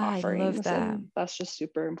offerings. I love that. And that's just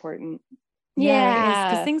super important.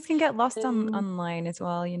 Because things can get lost online as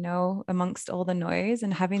well, amongst all the noise,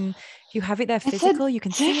 and if you have it there physical, you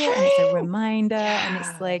can see it and it's a reminder and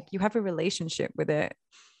it's like you have a relationship with it.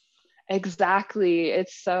 Exactly.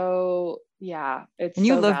 It's so it's and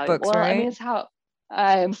you so love valuable. books, right? I mean, it's how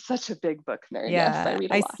I am such a big book nerd. Yes, I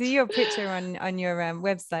read a lot. I see your picture on your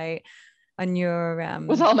website, on your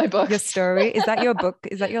with all my books. Your story. Is that your book?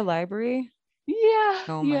 Is that your library?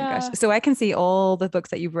 Oh my gosh. So I can see all the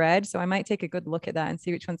books that you've read. So I might take a good look at that and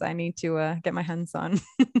see which ones I need to get my hands on.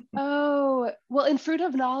 Well, in Fruit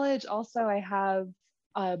of Knowledge, also, I have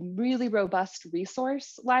a really robust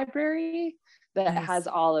resource library that has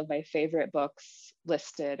all of my favorite books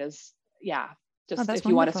listed as, just if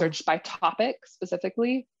you want to search by topic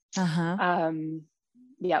specifically. So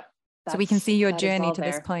we can see your journey to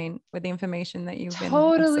this point with the information that you've been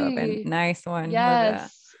absorbing. Nice one.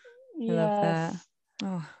 Yes. I love that.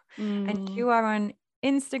 Oh, and you are on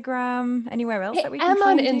Instagram. Anywhere else that we can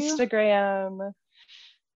find you? I'm on Instagram.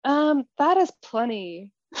 That is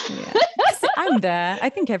plenty. I'm there. I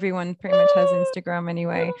think everyone pretty much has Instagram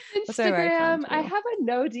anyway. Instagram. I have a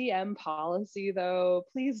no DM policy though.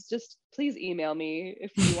 Please email me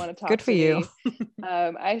if you want to talk. Good for you.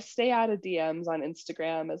 I stay out of DMs on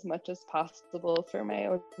Instagram as much as possible for my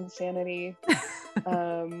own sanity.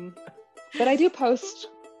 But I do post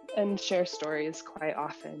and share stories quite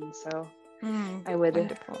often, so I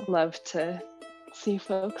would love to see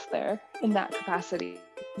folks there in that capacity.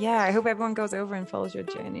 I hope everyone goes over and follows your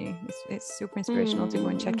journey. It's super inspirational to go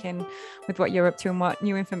and check in with what you're up to and what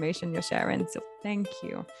new information you're sharing, so thank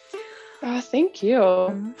you. Thank you.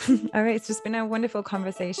 All right, it's just been a wonderful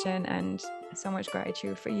conversation and so much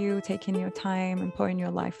gratitude for you taking your time and pouring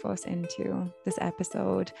your life force into this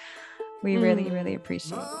episode. We really, really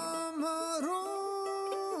appreciate it.